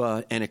 I do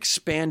an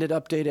expanded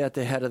update at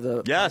the head of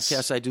the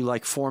podcast. I do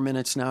like 4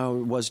 minutes now. I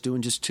was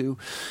doing just 2.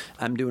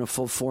 I'm doing a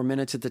full 4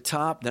 minutes at the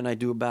top. Then I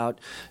do about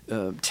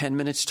 10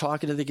 minutes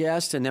talking to the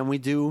guest, and then we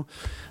do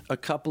a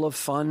couple of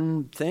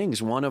fun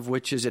things, one of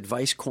which is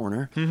Advice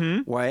Corner,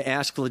 where I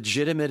ask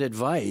legitimate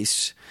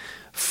advice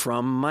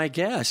from my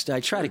guest. I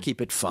try to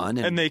keep it fun.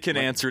 And they can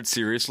answer it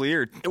seriously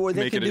or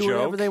they make can it a do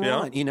joke. Whatever they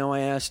want. I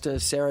asked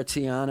Sarah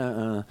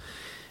Tiana,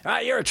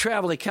 you're a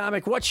traveling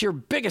comic. What's your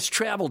biggest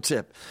travel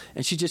tip?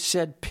 And she just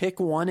said, pick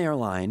one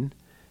airline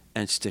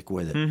and stick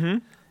with it. Mm-hmm.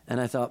 And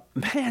I thought,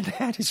 man,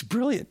 that is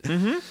brilliant.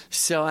 Mm-hmm.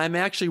 So I'm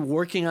actually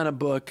working on a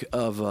book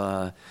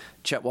of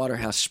Chet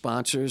Waterhouse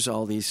sponsors,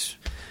 all these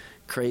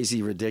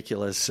crazy,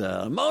 ridiculous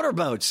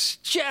motorboats,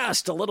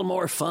 just a little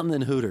more fun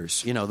than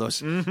Hooters.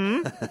 Those.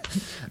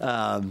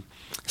 Mm-hmm.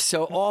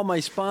 So all my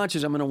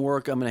sponsors, I'm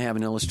going to have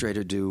an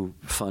illustrator do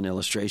fun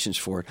illustrations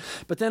for it.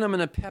 But then I'm going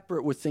to pepper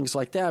it with things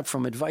like that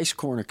from Advice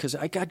Corner, because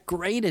I got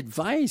great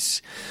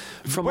advice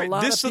from a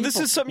lot of people. This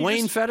is something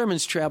Wayne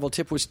Fetterman's travel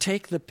tip was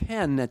take the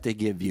pen that they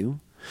give you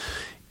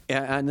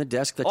on the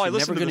desk that you're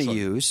never going to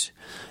use,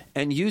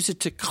 and use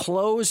it to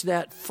close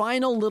that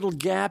final little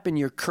gap in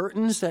your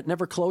curtains that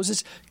never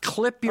closes.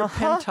 Clip your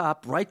pen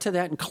top right to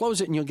that and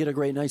close it, and you'll get a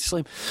great night's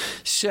sleep.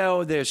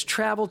 So there's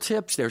travel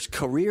tips, there's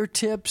career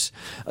tips,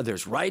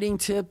 there's writing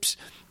tips.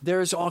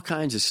 There's all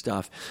kinds of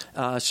stuff.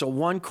 So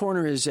one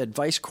corner is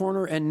Advice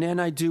Corner, and then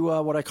I do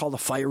what I call the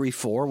Fiery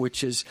Four,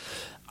 which is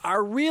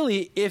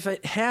really, if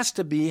it has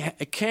to be,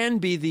 it can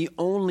be the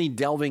only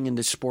delving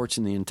into sports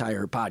in the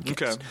entire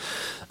podcast.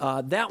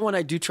 Okay. That one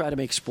I do try to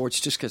make sports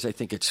just because I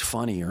think it's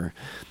funnier.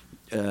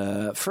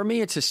 For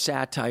me, it's a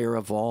satire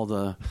of all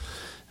the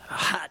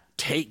hot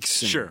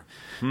takes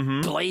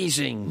and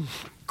blazing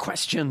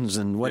questions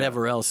and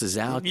whatever else is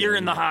out there. You're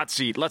in the hot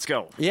seat. Let's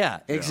go. Yeah,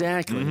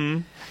 exactly.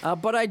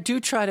 Mm-hmm. But I do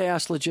try to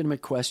ask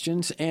legitimate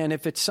questions, and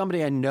if it's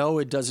somebody I know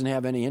it doesn't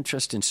have any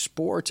interest in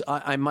sports,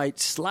 I might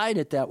slide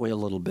it that way a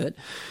little bit.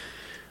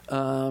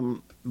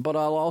 but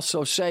I'll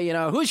also say,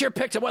 who's your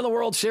pick to win the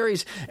World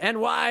Series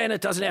and why? And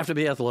it doesn't have to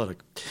be athletic,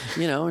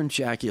 and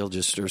Jackie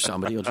or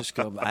somebody will just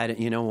go,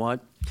 you know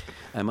what?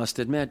 I must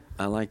admit,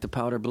 I like the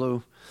powder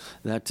blue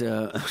that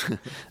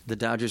the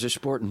Dodgers are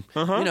sporting.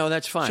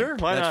 That's fine. Sure,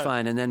 why that's not?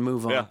 fine, and then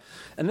move on. Yeah.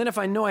 And then if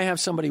I know I have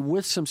somebody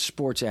with some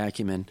sports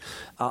acumen,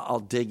 I'll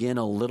dig in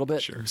a little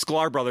bit. Sure.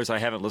 Sklar Brothers, I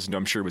haven't listened to.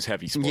 I'm sure it was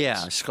heavy sports. Yeah,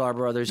 Sklar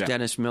Brothers,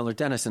 Dennis Miller.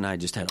 Dennis and I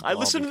just had a ball. I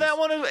listened to that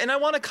one, and I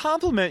want to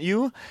compliment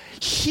you.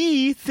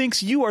 He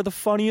thinks you are the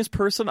funniest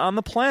person on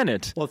the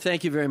planet. Well,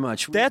 thank you very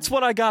much. That's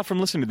what I got from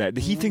listening to that.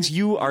 He thinks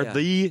you are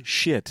the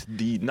shit.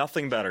 The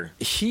nothing better.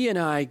 He and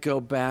I go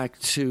back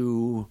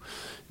to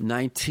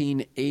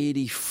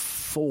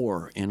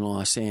 1984 in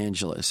Los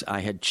Angeles. I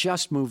had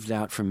just moved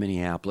out from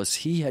Minneapolis.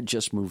 He had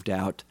just moved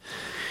out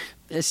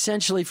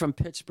essentially from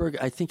Pittsburgh.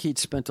 I think he'd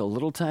spent a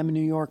little time in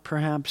New York,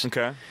 perhaps.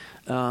 Okay.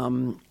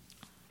 And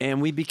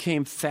we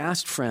became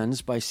fast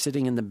friends by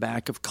sitting in the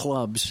back of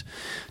clubs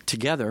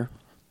together,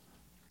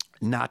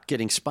 not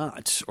getting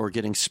spots or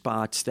getting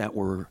spots that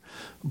were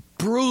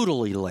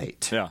brutally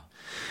late. Yeah.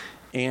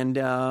 And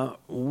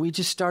we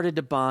just started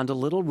to bond a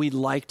little. We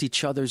liked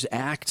each other's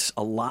acts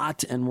a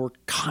lot, and we're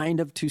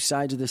kind of two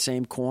sides of the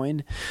same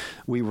coin.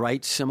 We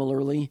write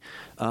similarly.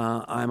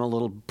 I'm a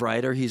little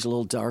brighter. He's a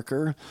little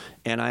darker.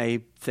 And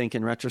I think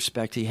in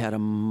retrospect he had a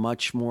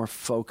much more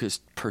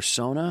focused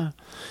persona,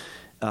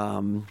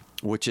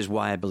 which is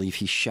why I believe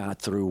he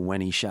shot through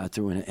when he shot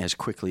through and as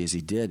quickly as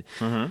he did.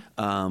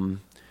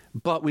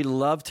 But we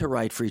loved to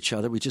write for each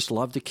other. We just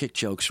loved to kick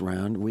jokes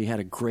around. We had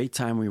a great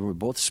time. We were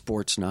both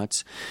sports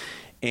nuts.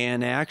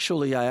 And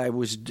actually, I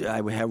was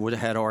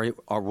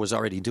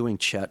already doing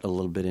Chet a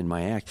little bit in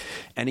my act,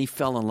 and he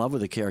fell in love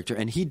with the character.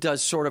 And he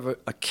does sort of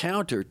a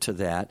counter to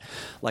that,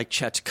 like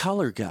Chet's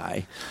color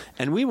guy.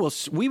 And we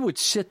would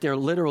sit there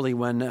literally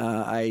when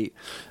I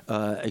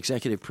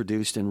executive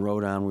produced and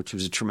wrote on, which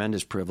was a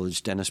tremendous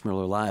privilege, Dennis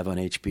Miller Live on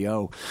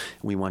HBO.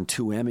 We won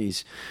 2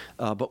 Emmys,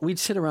 but we'd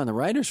sit around the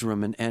writers'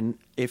 room, and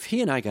if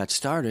he and I got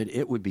started,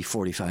 it would be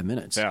 45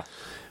 minutes. Yeah.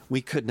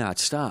 We could not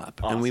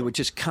stop. Awesome. And we would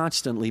just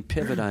constantly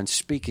pivot on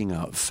speaking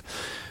of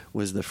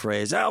was the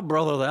phrase, oh,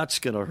 brother, that's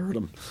going to hurt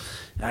him.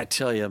 I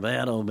tell you,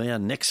 man, oh,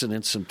 man, Nixon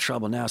in some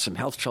trouble now, some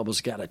health trouble.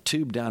 He's got a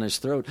tube down his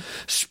throat.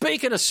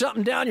 Speaking of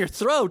something down your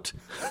throat,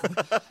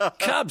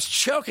 Cubs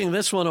choking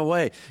this one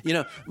away.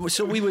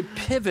 So we would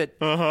pivot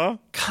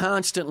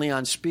constantly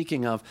on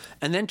speaking of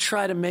and then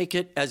try to make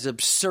it as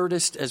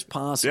absurdist as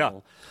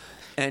possible.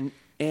 Yeah.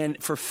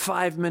 And for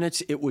 5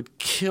 minutes, it would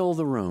kill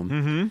the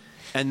room.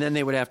 And then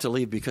they would have to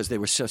leave because they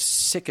were so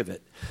sick of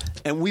it.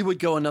 And we would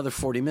go another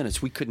 40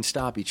 minutes. We couldn't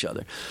stop each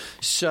other.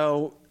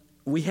 So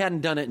we hadn't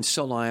done it in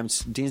so long. I haven't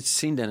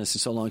seen Dennis in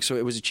so long. So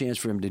it was a chance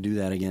for him to do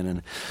that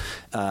again.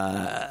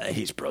 And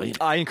he's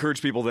brilliant. I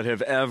encourage people that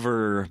have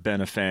ever been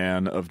a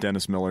fan of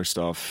Dennis Miller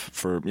stuff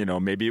for,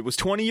 maybe it was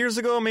 20 years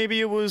ago, maybe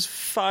it was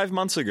 5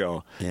 months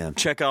ago. Yeah.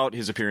 Check out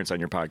his appearance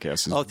on your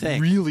podcast. It's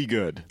thanks. Really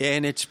good.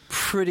 And it's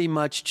pretty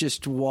much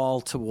just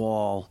wall to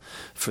wall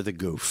for the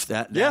goof.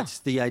 That's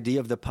the idea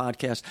of the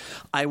podcast.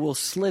 I will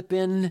slip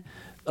in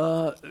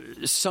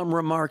some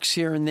remarks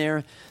here and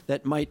there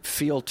that might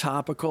feel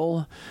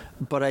topical,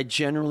 but I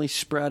generally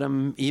spread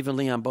them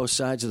evenly on both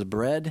sides of the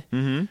bread.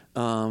 And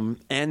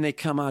they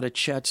come out of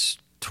Chet's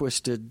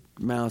twisted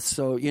mouth.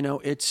 So,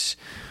 it's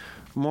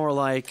more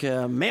like,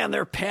 man,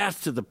 their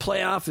path to the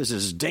playoff is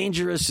as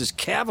dangerous as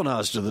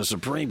Kavanaugh's to the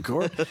Supreme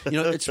Court.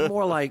 It's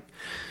more like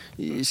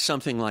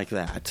something like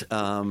that.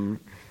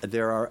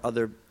 There are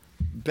other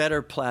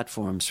better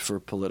platforms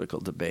for political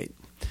debate.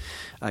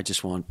 I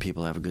just want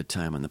people to have a good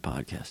time on the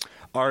podcast.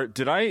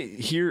 Did I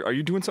hear, are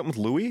you doing something with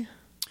Louis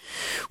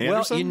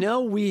Anderson?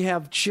 Well, we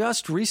have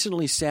just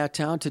recently sat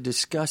down to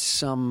discuss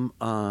some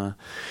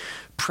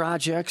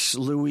projects.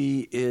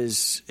 Louis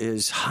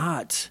is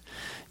hot,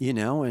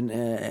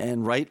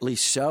 and rightly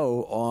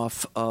so,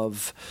 off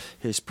of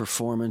his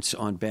performance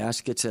on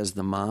Baskets as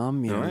the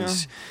mom.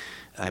 He's,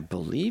 I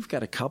believe,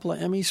 got a couple of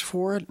Emmys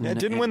for it. Yeah,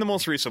 didn't win the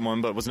most recent one,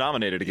 but was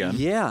nominated again.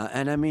 Yeah,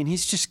 and I mean,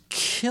 he's just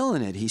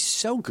killing it. He's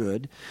so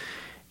good.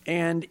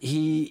 And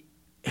he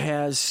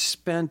has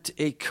spent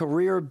a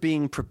career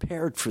being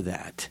prepared for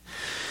that.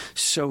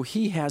 So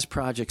he has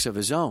projects of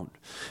his own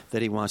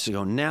that he wants to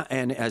go now.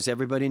 And as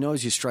everybody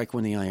knows, you strike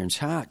when the iron's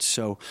hot.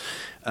 So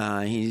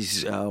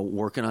he's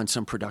working on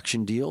some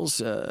production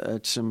deals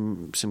at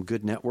some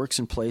good networks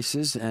and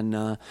places.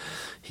 And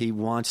he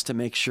wants to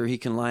make sure he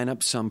can line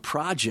up some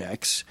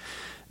projects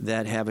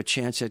that have a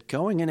chance at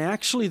going. And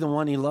actually, the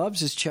one he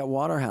loves is Chet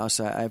Waterhouse.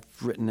 I've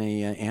written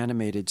a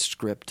animated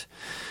script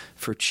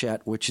for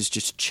Chet, which is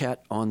just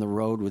Chet on the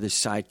road with his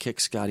sidekick,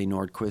 Scotty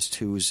Nordquist,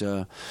 who's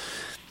a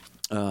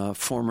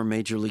former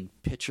major league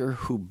pitcher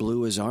who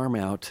blew his arm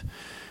out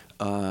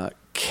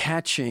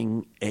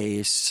catching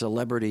a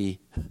celebrity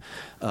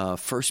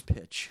first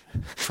pitch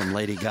from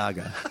Lady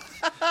Gaga.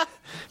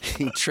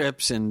 He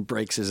trips and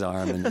breaks his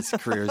arm, and his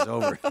career's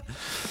over.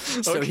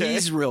 So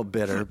he's real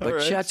bitter,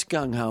 but Chet's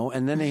gung-ho.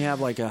 And then they have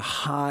like a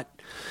hot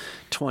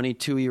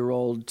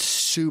 22-year-old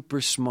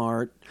super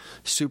smart,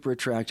 super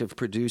attractive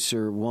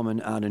producer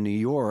woman out of New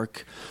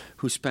York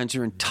who spends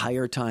her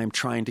entire time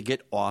trying to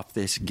get off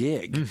this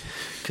gig.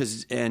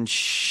 And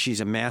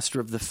she's a master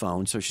of the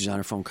phone, so she's on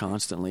her phone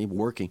constantly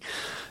working.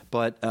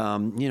 But,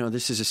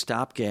 this is a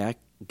stopgap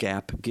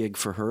gig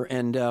for her.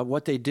 And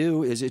what they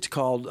do is it's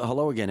called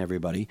Hello Again,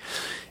 Everybody.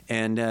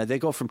 And they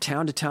go from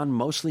town to town,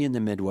 mostly in the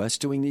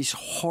Midwest, doing these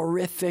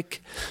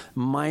horrific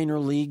minor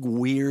league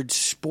weird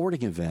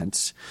sporting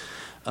events.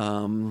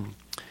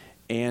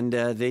 And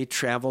they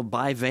travel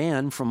by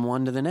van from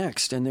one to the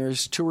next. And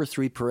there's 2 or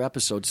 3 per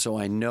episode, so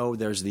I know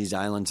there's these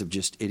islands of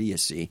just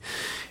idiocy.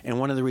 And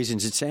one of the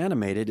reasons it's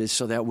animated is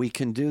so that we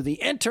can do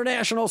the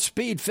International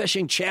Speed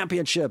Fishing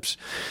Championships.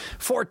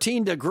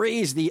 14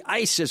 degrees, the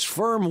ice is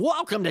firm.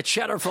 Welcome to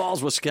Cheddar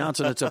Falls,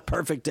 Wisconsin. It's a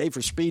perfect day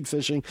for speed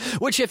fishing,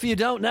 which, if you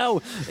don't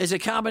know, is a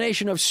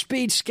combination of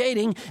speed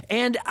skating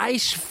and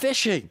ice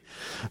fishing.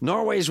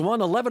 Norway's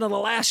won 11 of the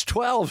last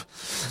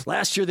 12.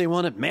 Last year they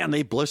won it. Man,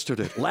 they blistered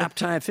it. Lap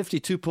time,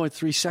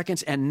 52.3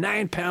 seconds and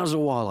 9 pounds of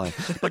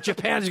walleye. But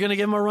Japan's going to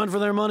give them a run for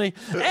their money.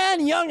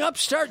 And young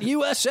upstart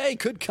USA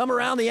could come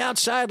around the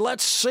outside.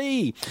 Let's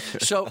see.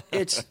 So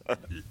it's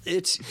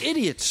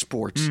idiot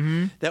sports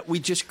that we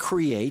just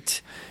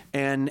create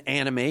and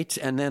animate,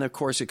 and then, of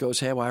course, it goes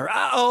haywire.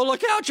 Oh,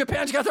 look out,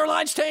 Japan's got their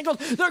lines tangled.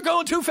 They're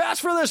going too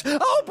fast for this.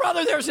 Oh,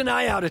 brother, there's an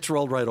eye out. It's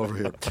rolled right over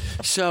here.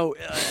 So,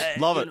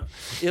 love it.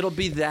 It'll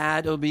be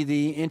that. It'll be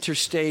the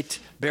interstate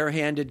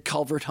barehanded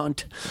culvert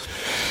hunt.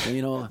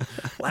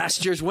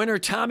 Last year's winner,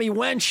 Tommy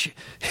Wench,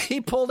 he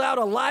pulled out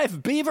a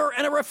live beaver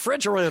and a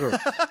refrigerator.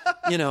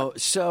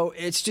 So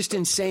it's just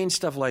insane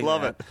stuff like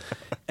love that. It.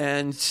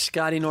 And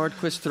Scotty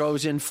Nordquist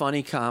throws in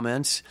funny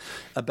comments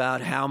about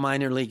how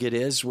minor league it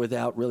is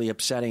without really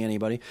upsetting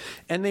anybody.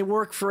 And they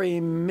work for a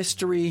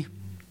mystery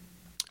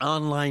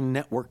online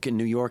network in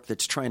New York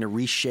that's trying to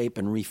reshape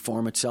and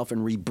reform itself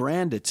and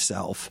rebrand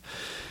itself.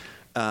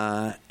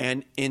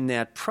 And in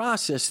that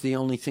process, the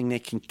only thing they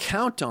can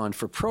count on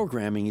for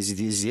programming is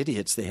these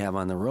idiots they have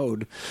on the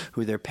road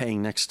who they're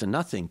paying next to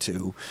nothing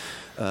to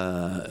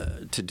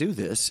do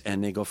this.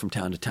 And they go from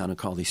town to town and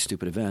call these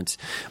stupid events.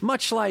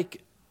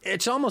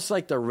 It's almost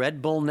like the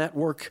Red Bull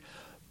network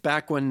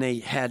back when they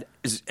had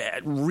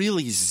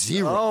really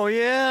zero. Oh,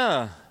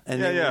 yeah.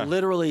 And they were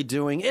literally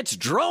doing, it's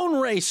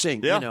drone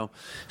racing,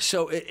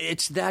 So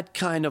it's that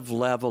kind of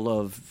level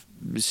of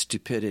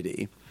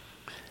stupidity.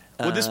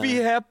 Would this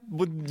be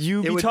would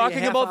you be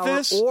talking about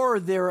this? Or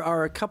there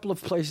are a couple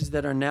of places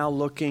that are now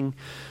looking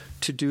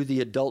to do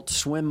the Adult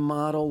Swim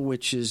model,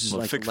 which is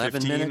like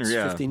 11 minutes,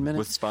 15 minutes.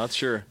 With spots,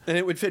 sure. And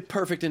it would fit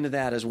perfect into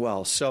that as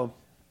well. So,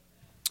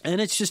 and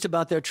it's just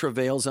about their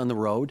travails on the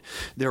road,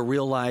 their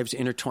real lives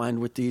intertwined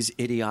with these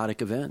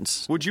idiotic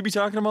events. Would you be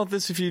talking about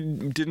this if you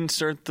hadn't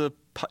started the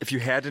podcast?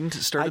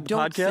 I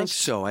don't think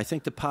so. I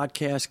think the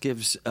podcast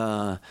gives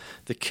the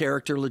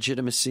character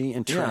legitimacy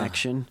and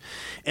traction.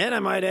 Yeah. And I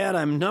might add,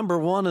 I'm number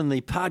 1 in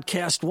the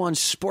Podcast One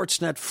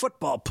Sportsnet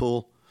football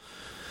pool.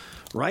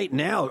 Right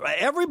now,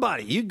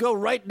 everybody, you go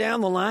right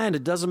down the line.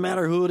 It doesn't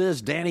matter who it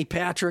is. Danny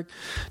Patrick.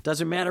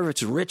 Doesn't matter if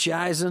it's Rich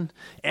Eisen,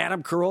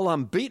 Adam Carolla.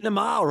 I'm beating them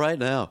all right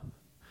now.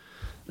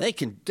 They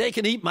can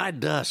eat my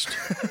dust.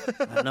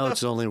 I know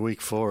it's only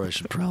week 4. I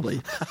should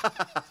probably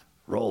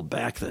roll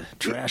back the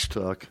trash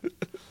talk.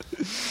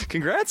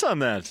 Congrats on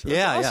that.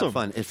 That's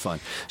awesome. It's fun.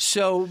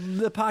 So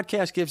the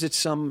podcast gives it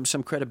some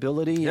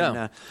credibility. Yeah.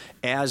 And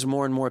as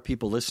more and more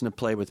people listen to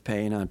Play with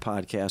Pain on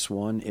Podcast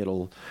One,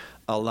 it'll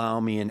allow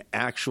me an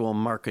actual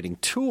marketing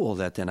tool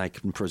that then I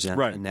can present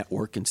to the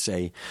network and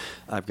say,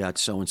 I've got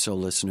so-and-so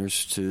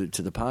listeners to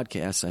the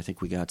podcast. I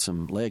think we got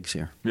some legs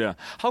here. Yeah.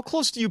 How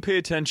close do you pay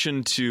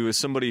attention to, as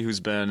somebody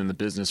who's been in the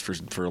business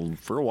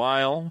for a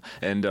while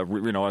and,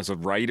 as a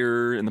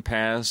writer in the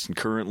past and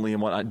currently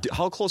and whatnot,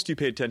 how close do you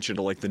pay attention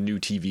to, like, the new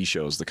TV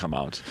shows that come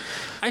out?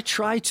 I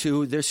try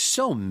to. There's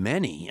so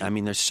many. I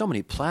mean, there's so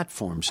many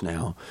platforms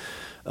now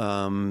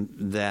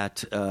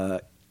that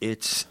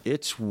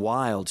it's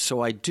wild.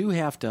 So I do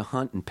have to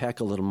hunt and peck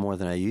a little more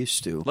than I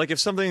used to. Like if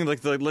something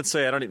like let's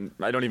say I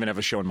don't even have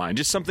a show in mind.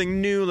 Just something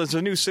new. There's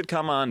a new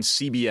sitcom on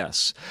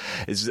CBS.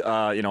 Is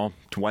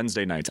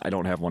Wednesday nights. I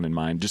don't have one in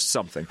mind. Just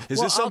something. Is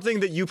this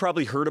something that you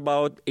probably heard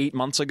about 8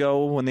 months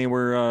ago when they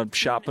were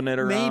shopping it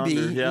around?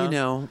 Maybe.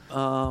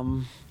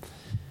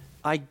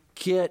 I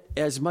get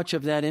as much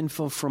of that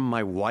info from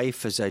my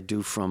wife as I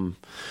do from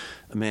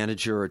a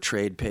manager or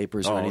trade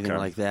papers or anything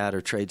like that,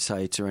 or trade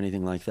sites or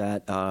anything like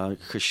that,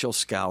 because she'll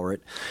scour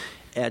it.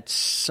 At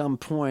some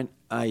point,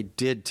 I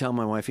did tell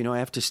my wife, I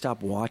have to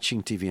stop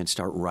watching TV and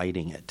start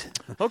writing it.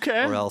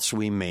 Okay. Or else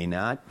we may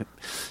not.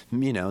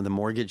 The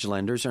mortgage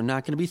lenders are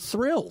not going to be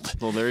thrilled.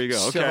 Well, there you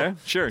go. Okay.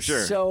 Sure.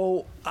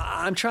 So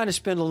I'm trying to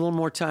spend a little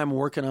more time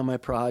working on my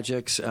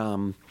projects.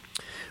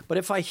 But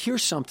if I hear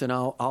something,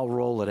 I'll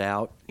roll it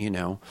out,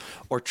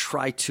 or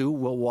try to.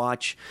 We'll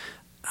watch.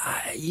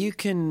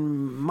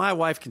 My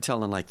wife can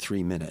tell in like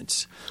 3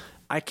 minutes.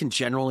 I can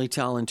generally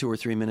tell in 2 or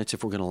 3 minutes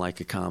if we're going to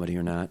like a comedy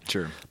or not.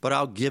 Sure. But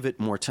I'll give it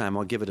more time.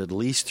 I'll give it at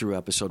least through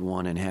episode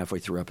 1 and halfway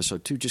through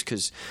episode 2, just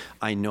because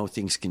I know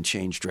things can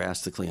change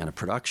drastically on a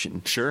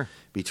production. Sure.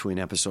 Between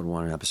episode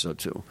 1 and episode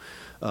 2.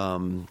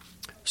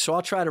 So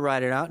I'll try to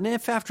ride it out. And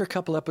if after a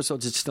couple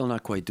episodes it's still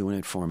not quite doing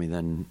it for me,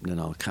 then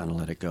I'll kind of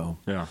let it go.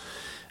 Yeah.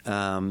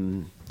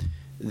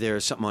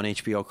 There's something on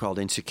HBO called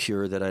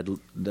Insecure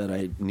that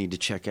I need to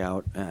check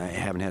out. I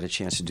haven't had a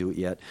chance to do it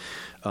yet.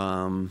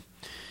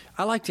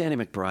 I like Danny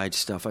McBride's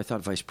stuff. I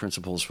thought Vice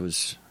Principals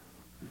was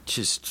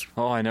just...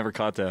 Oh, I never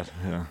caught that.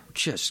 Yeah.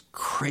 Just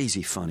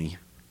crazy funny.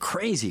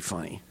 Crazy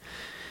funny.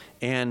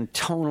 And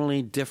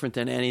tonally different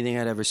than anything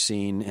I'd ever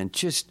seen. And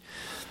just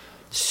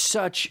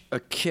such a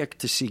kick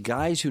to see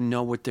guys who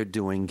know what they're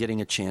doing getting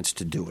a chance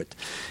to do it.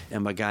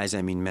 And by guys,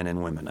 I mean men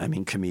and women. I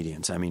mean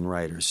comedians. I mean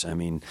writers. I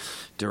mean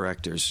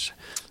directors.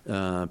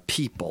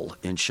 People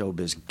in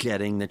showbiz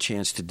getting the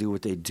chance to do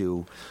what they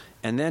do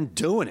and then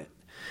doing it.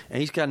 And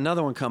he's got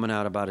another one coming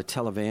out about a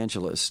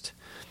televangelist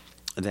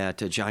that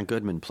John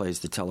Goodman plays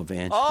the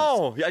televangelist.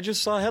 Oh, I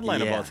just saw a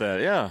headline about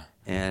that. Yeah.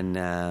 And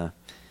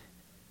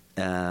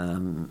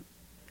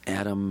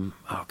Adam,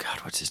 oh God,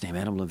 what's his name?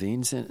 Adam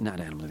Levine's in, not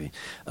Adam Levine,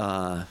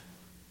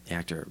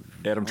 actor.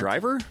 Adam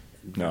Driver?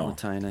 No.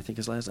 Valentine, I think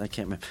his last. I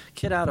can't remember.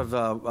 Kid out of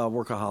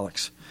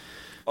Workaholics.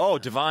 Oh,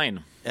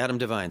 Divine. Adam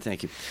Devine,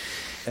 thank you.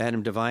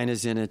 Adam Devine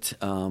is in it,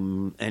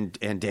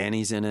 and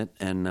Danny's in it,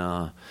 and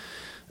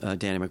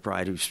Danny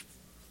McBride, who's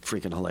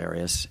freaking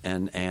hilarious,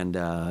 and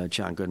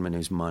John Goodman,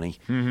 who's money.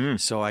 Mm-hmm.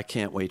 So I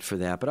can't wait for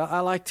that. But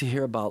I like to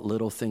hear about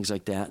little things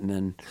like that, and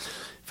then,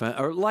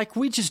 or like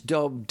we just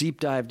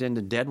deep dived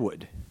into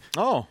Deadwood.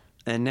 Oh,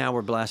 and now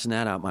we're blasting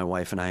that out, my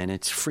wife and I, and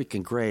it's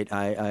freaking great.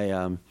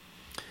 I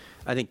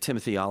think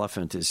Timothy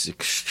Olyphant is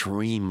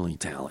extremely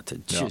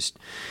talented, just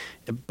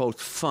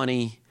both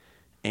funny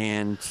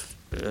and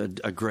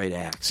a great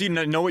act. See,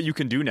 know what you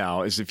can do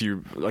now is if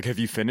you like. Have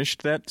you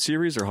finished that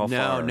series or how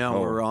far? No,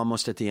 we're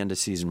almost at the end of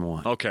season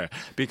 1. Okay,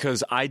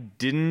 because I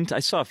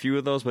saw a few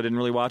of those, but I didn't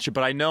really watch it.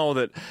 But I know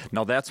that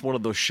now that's one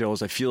of those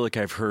shows. I feel like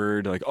I've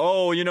heard like,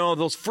 oh,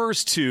 those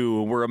first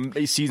 2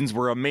 seasons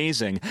were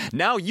amazing.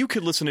 Now you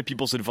could listen to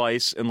people's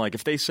advice and like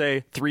if they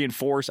say 3 and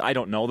 4, I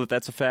don't know that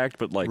that's a fact,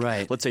 but like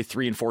let's say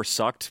 3 and 4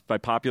 sucked by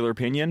popular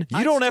opinion,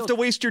 you don't have to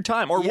waste your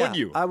time, or would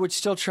you? I would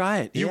still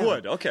try it. You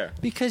would, okay,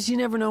 because you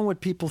never know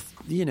what people.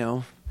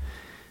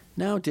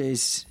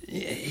 Nowadays,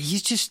 you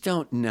just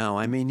don't know.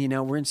 I mean,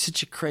 we're in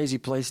such a crazy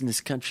place in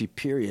this country,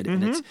 period.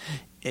 And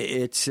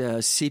it's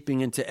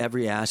seeping into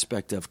every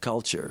aspect of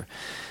culture.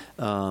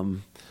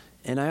 And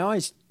I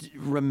always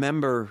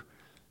remember,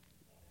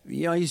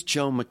 I use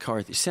Joe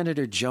McCarthy,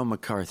 Senator Joe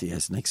McCarthy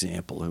as an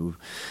example, who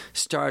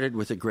started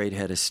with a great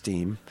head of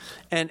steam.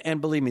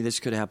 And believe me, this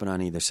could happen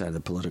on either side of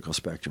the political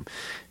spectrum.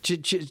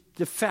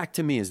 The fact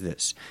to me is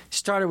this.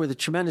 Started with a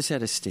tremendous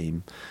head of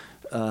steam,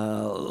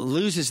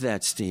 loses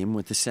that steam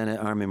with the Senate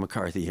Army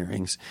McCarthy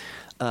hearings,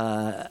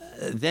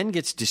 then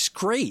gets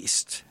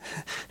disgraced,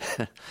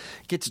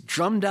 gets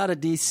drummed out of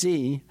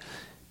D.C.,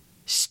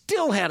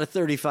 still had a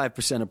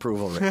 35%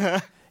 approval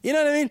rate. You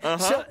know what I mean? Uh-huh.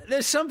 So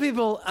there's some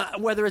people,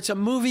 whether it's a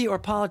movie or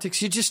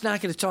politics, you're just not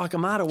going to talk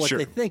them out of what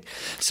they think.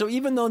 So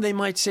even though they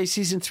might say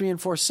season 3 and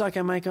 4 suck,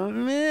 I might go,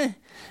 meh.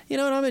 You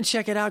know what? I'm going to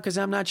check it out because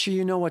I'm not sure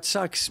you know what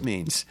sucks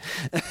means.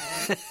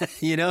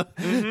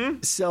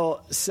 Mm-hmm.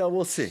 So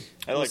we'll see.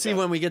 We'll see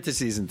when we get to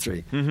season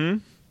 3. Mm-hmm.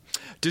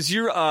 Does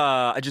your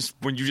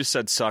when you just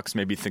said sucks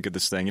made me think of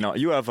this thing.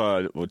 You have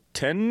a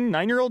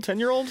 9-year-old,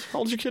 10-year-old. How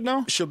old's your kid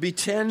now? She'll be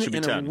 10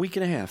 in 10. A week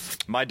and a half.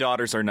 My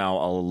daughters are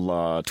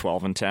now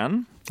 12 and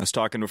 10. I was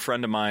talking to a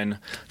friend of mine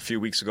a few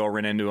weeks ago.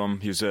 Ran into him.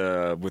 He was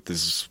with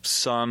his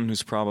son,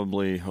 who's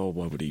probably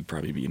what would he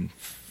probably be in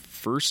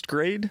first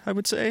grade? I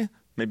would say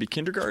maybe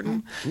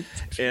kindergarten.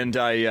 And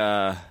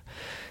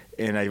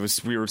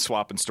we were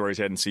swapping stories.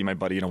 I hadn't seen my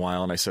buddy in a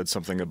while, and I said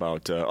something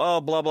about blah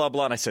blah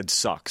blah, and I said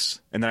sucks,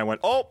 and then I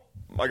went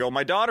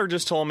my daughter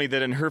just told me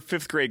that in her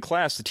 5th grade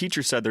class, the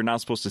teacher said they're not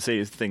supposed to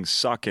say things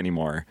suck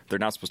anymore. They're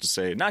not supposed to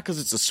say, not because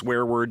it's a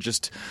swear word,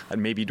 just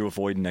maybe to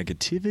avoid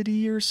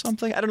negativity or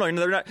something. I don't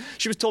know. They're not.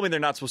 She was told me they're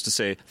not supposed to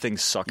say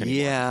things suck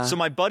anymore. Yeah. So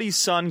my buddy's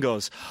son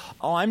goes,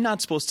 I'm not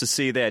supposed to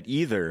say that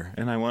either.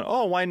 And I went,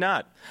 why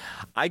not?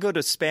 I go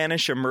to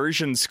Spanish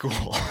immersion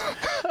school.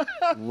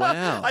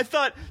 Wow. I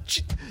thought,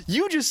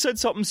 you just said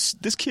something,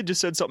 this kid just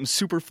said something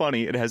super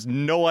funny and has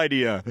no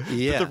idea.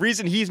 Yeah. But the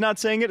reason he's not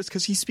saying it is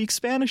because he speaks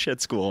Spanish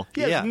at school.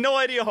 He has no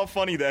idea how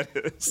funny that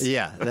is.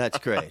 Yeah, that's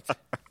great.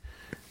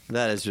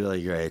 That is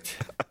really great.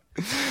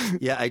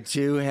 Yeah, I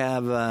do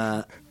have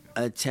a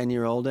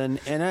 10-year-old, and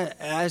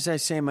as I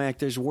say in my act,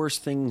 there's worse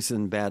things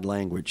than bad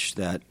language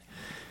that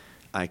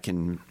I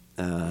can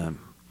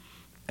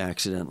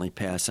accidentally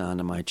pass on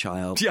to my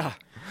child. Yeah.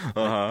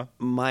 Uh-huh.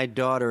 My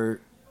daughter,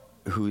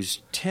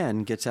 who's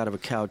 10, gets out of a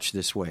couch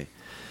this way.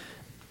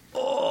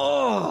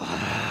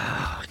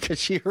 Because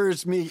she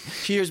hears me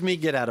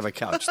get out of a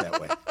couch that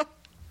way.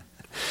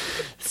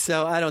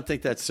 So I don't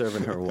think that's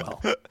serving her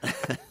well.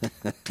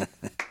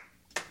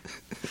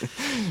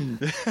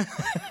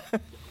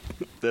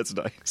 That's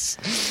nice.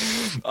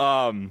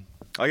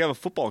 I have a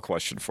football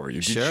question for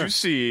you. Did Sure. you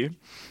see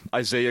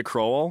Isaiah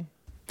Crowell?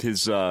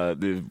 He's a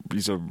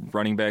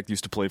running back that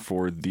used to play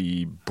for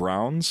the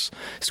Browns.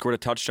 He scored a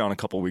touchdown a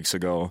couple weeks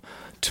ago.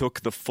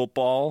 Took the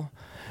football,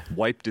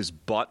 wiped his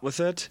butt with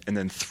it, and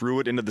then threw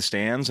it into the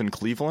stands in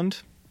Cleveland.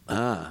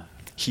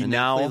 He And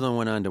now Cleveland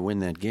went on to win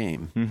that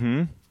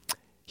game.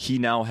 he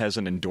now has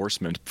an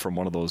endorsement from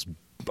one of those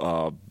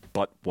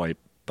butt wipe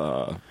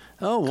Oh,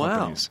 wow.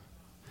 companies.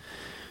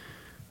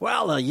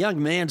 Well, a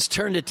young man's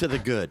turned it to the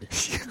good.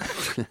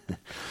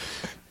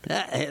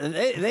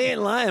 They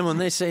ain't lying when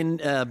they say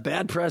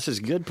bad press is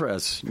good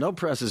press. No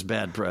press is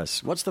bad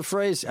press. What's the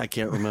phrase? I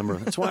can't remember.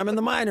 That's why I'm in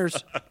the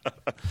minors.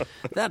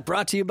 That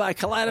brought to you by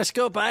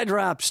Kaleidoscope Eye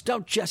Drops.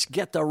 Don't just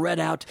get the red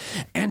out.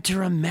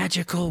 Enter a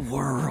magical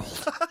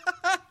world.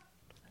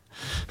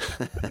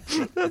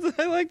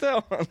 I like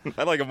that one.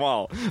 I like them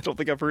all. Don't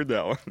think I've heard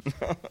that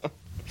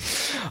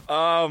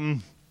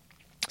one.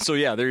 So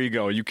yeah, there you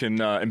go. You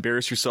can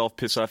embarrass yourself,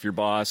 piss off your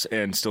boss,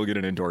 and still get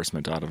an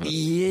endorsement out of it.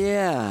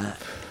 Yeah.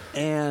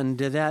 And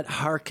that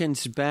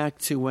harkens back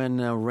to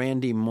when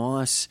Randy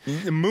Moss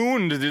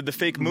Mooned the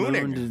fake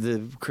mooning. mooned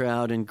the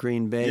crowd in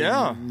Green Bay.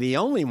 Yeah. The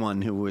only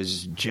one who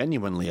was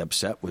genuinely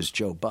upset was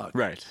Joe Buck.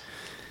 Right.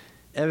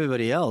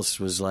 Everybody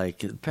else was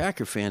like,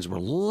 Packer fans were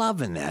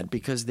loving that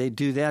because they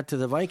do that to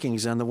the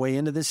Vikings on the way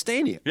into the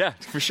stadium. Yeah,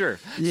 for sure.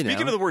 You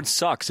Speaking know. of the word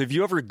sucks, have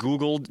you ever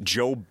Googled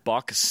Joe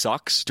Buck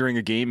sucks during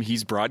a game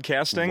he's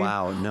broadcasting?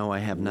 Wow, no, I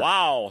have not.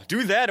 Wow.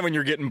 Do that when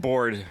you're getting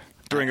bored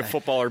during a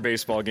football or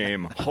baseball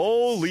game.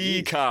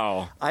 Holy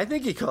cow. I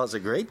think he calls a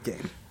great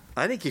game.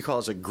 I think he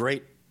calls a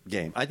great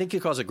game. I think he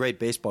calls a great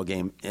baseball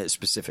game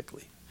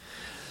specifically.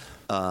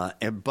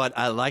 But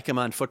I like him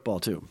on football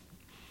too.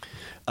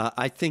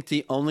 I think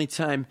the only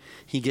time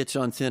he gets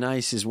on thin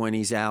ice is when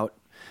he's out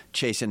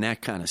chasing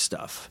that kind of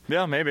stuff.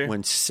 Yeah, maybe.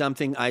 When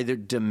something either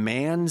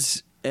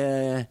demands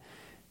an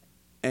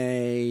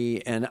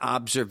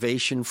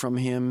observation from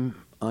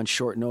him on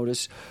short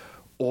notice,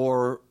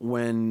 or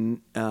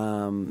when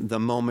the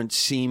moment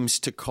seems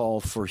to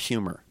call for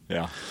humor.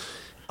 Yeah.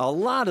 A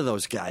lot of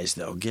those guys,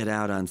 though, get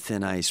out on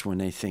thin ice when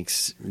they think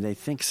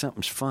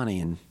something's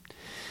funny, and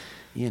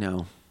it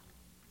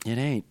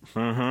ain't.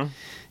 Mm-hmm.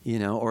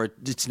 Or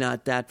it's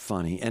not that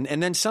funny,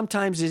 and then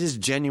sometimes it is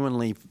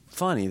genuinely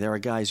funny. There are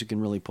guys who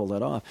can really pull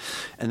that off,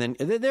 and then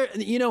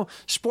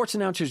sports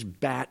announcers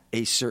bat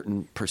a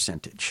certain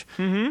percentage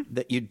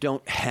that you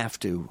don't have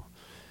to.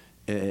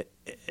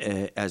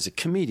 As a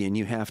comedian,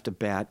 you have to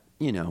bat,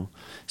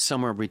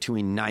 somewhere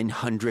between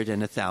 900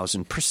 and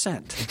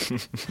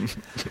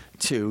 1,000%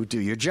 to do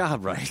your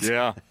job right.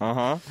 Yeah.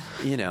 Uh-huh.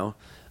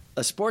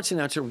 A sports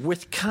announcer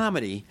with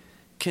comedy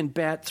can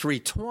bat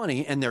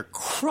 320 and they're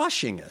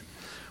crushing it,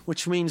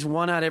 which means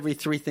one out of every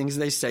three things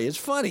they say is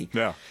funny.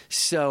 Yeah.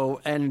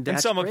 So, and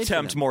that's some great for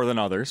attempt them. more than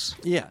others.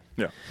 Yeah.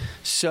 Yeah.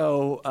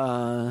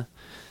 So,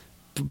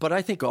 but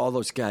I think all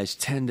those guys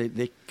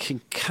they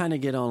can kind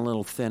of get on a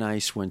little thin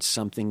ice when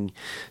something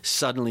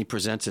suddenly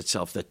presents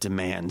itself that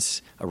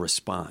demands a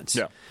response.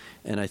 Yeah.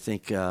 And I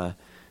think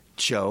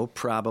Joe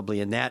probably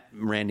in that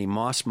Randy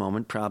Moss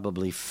moment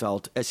probably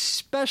felt,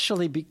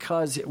 especially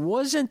because it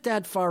wasn't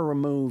that far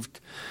removed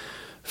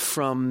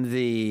from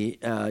the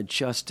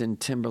Justin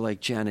Timberlake,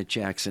 Janet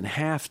Jackson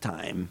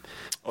halftime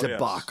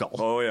debacle.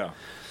 Oh, yeah.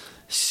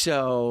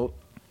 So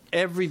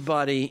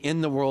everybody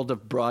in the world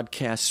of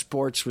broadcast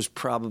sports was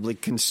probably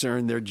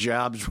concerned their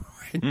jobs were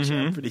in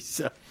jeopardy.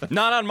 So.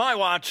 Not on my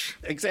watch.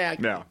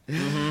 Exactly. Yeah.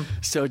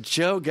 So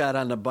Joe got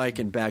on the bike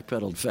and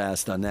backpedaled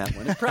fast on that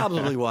one, and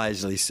probably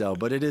wisely so,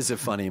 but it is a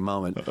funny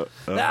moment.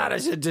 That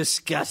is a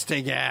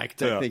disgusting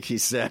act, I think he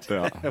said,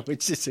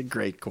 which is a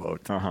great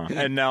quote. Uh-huh.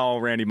 And now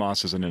Randy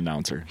Moss is an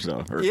announcer, in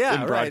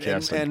Right.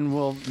 broadcasting. And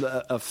we'll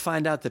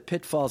find out the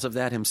pitfalls of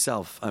that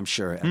himself, I'm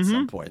sure, at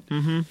some point.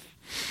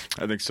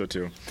 I think so,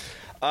 too.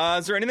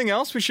 Is there anything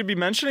else we should be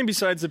mentioning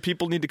besides that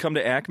people need to come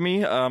to Acme?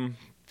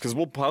 Because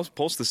we'll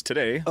post this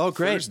today. Oh,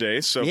 great.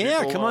 Thursday. So yeah,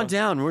 people, come on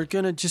down. We're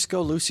going to just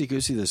go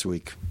loosey-goosey this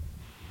week.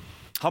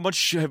 How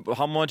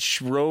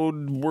much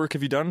road work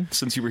have you done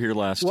since you were here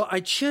last? Well,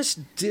 I just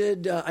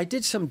did. I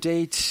did some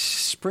dates,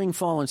 spring,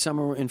 fall, and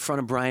summer in front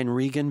of Brian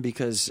Regan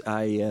because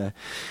I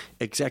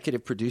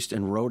executive produced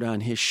and wrote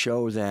on his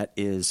show that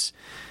is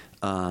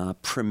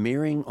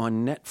premiering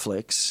on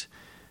Netflix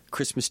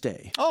Christmas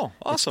Day. Oh,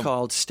 awesome. It's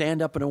called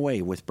Stand Up and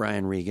Away with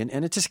Brian Regan,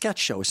 and it's a sketch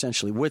show,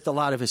 essentially, with a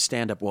lot of his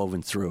stand-up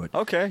woven through it.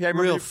 Okay. Yeah, I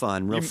remember real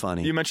fun, real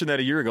funny. You mentioned that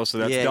a year ago, so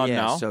that's done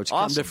now. So it's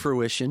awesome. come to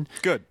fruition.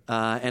 Good.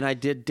 And I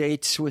did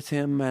dates with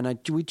him, and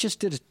we just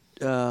did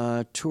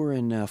a tour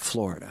in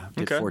Florida.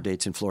 Did 4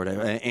 dates in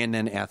Florida, and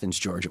then Athens,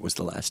 Georgia was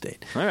the last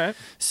date. All right.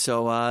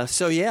 So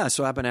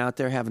I've been out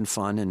there having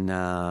fun, and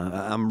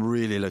I'm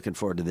really looking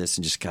forward to this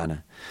and just kind of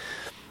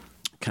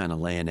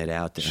laying it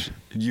out there.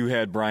 You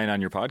had Brian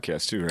on your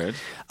podcast too, right?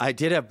 I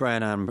did have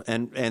Brian on,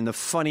 and the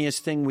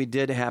funniest thing we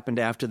did happened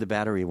after the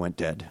battery went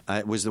dead.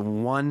 It was the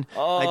one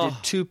I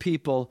did 2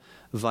 people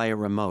via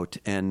remote,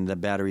 and the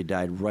battery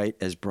died right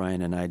as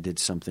Brian and I did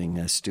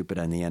something stupid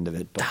on the end of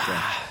it. But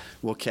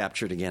we'll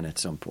capture it again at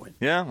some point.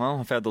 Yeah, well,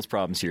 I've had those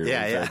problems here.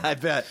 I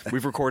bet.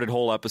 We've recorded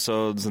whole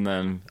episodes and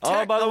then,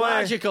 oh, by the way,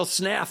 technological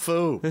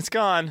snafu. it's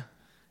gone.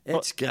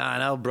 It's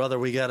gone. Oh, brother,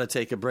 we got to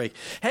take a break.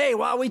 Hey,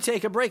 while we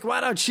take a break, why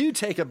don't you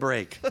take a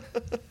break?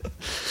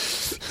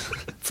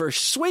 For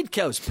Sweet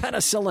Coast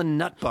Penicillin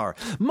Nut Bar,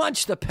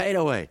 munch the pain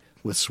away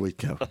with Sweet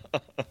Coast.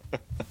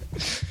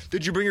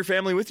 Did you bring your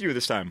family with you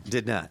this time?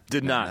 Did not.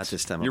 Did not. Not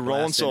this time. You're I'm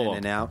rolling blasting solo. in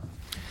and out.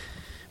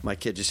 My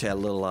kid just had a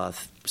little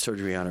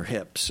surgery on her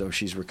hip, so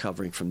she's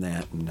recovering from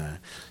that,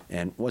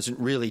 and wasn't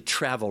really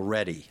travel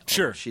ready.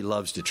 Sure. She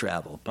loves to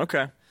travel.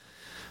 Okay.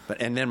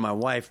 And then my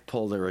wife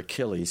pulled her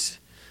Achilles,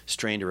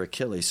 strained her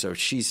Achilles, so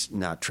she's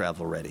not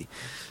travel ready.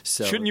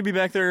 So Shouldn't you be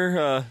back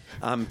there?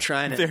 I'm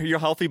trying to Your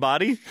healthy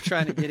body?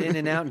 trying to get in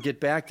and out and get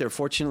back there.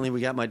 Fortunately,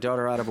 we got my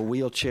daughter out of a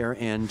wheelchair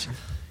and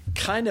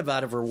kind of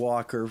out of her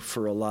walker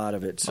for a lot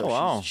of it. So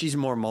wow. she's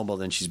more mobile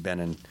than she's been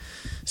in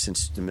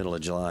since the middle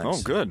of July.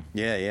 Oh, good.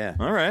 Yeah.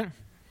 All right.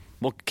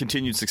 Well,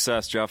 continued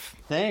success, Jeff.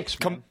 Thanks.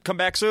 Come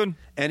back soon.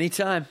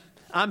 Anytime.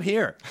 I'm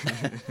here.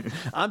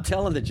 I'm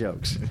telling the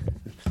jokes.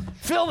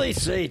 Fill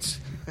these seats.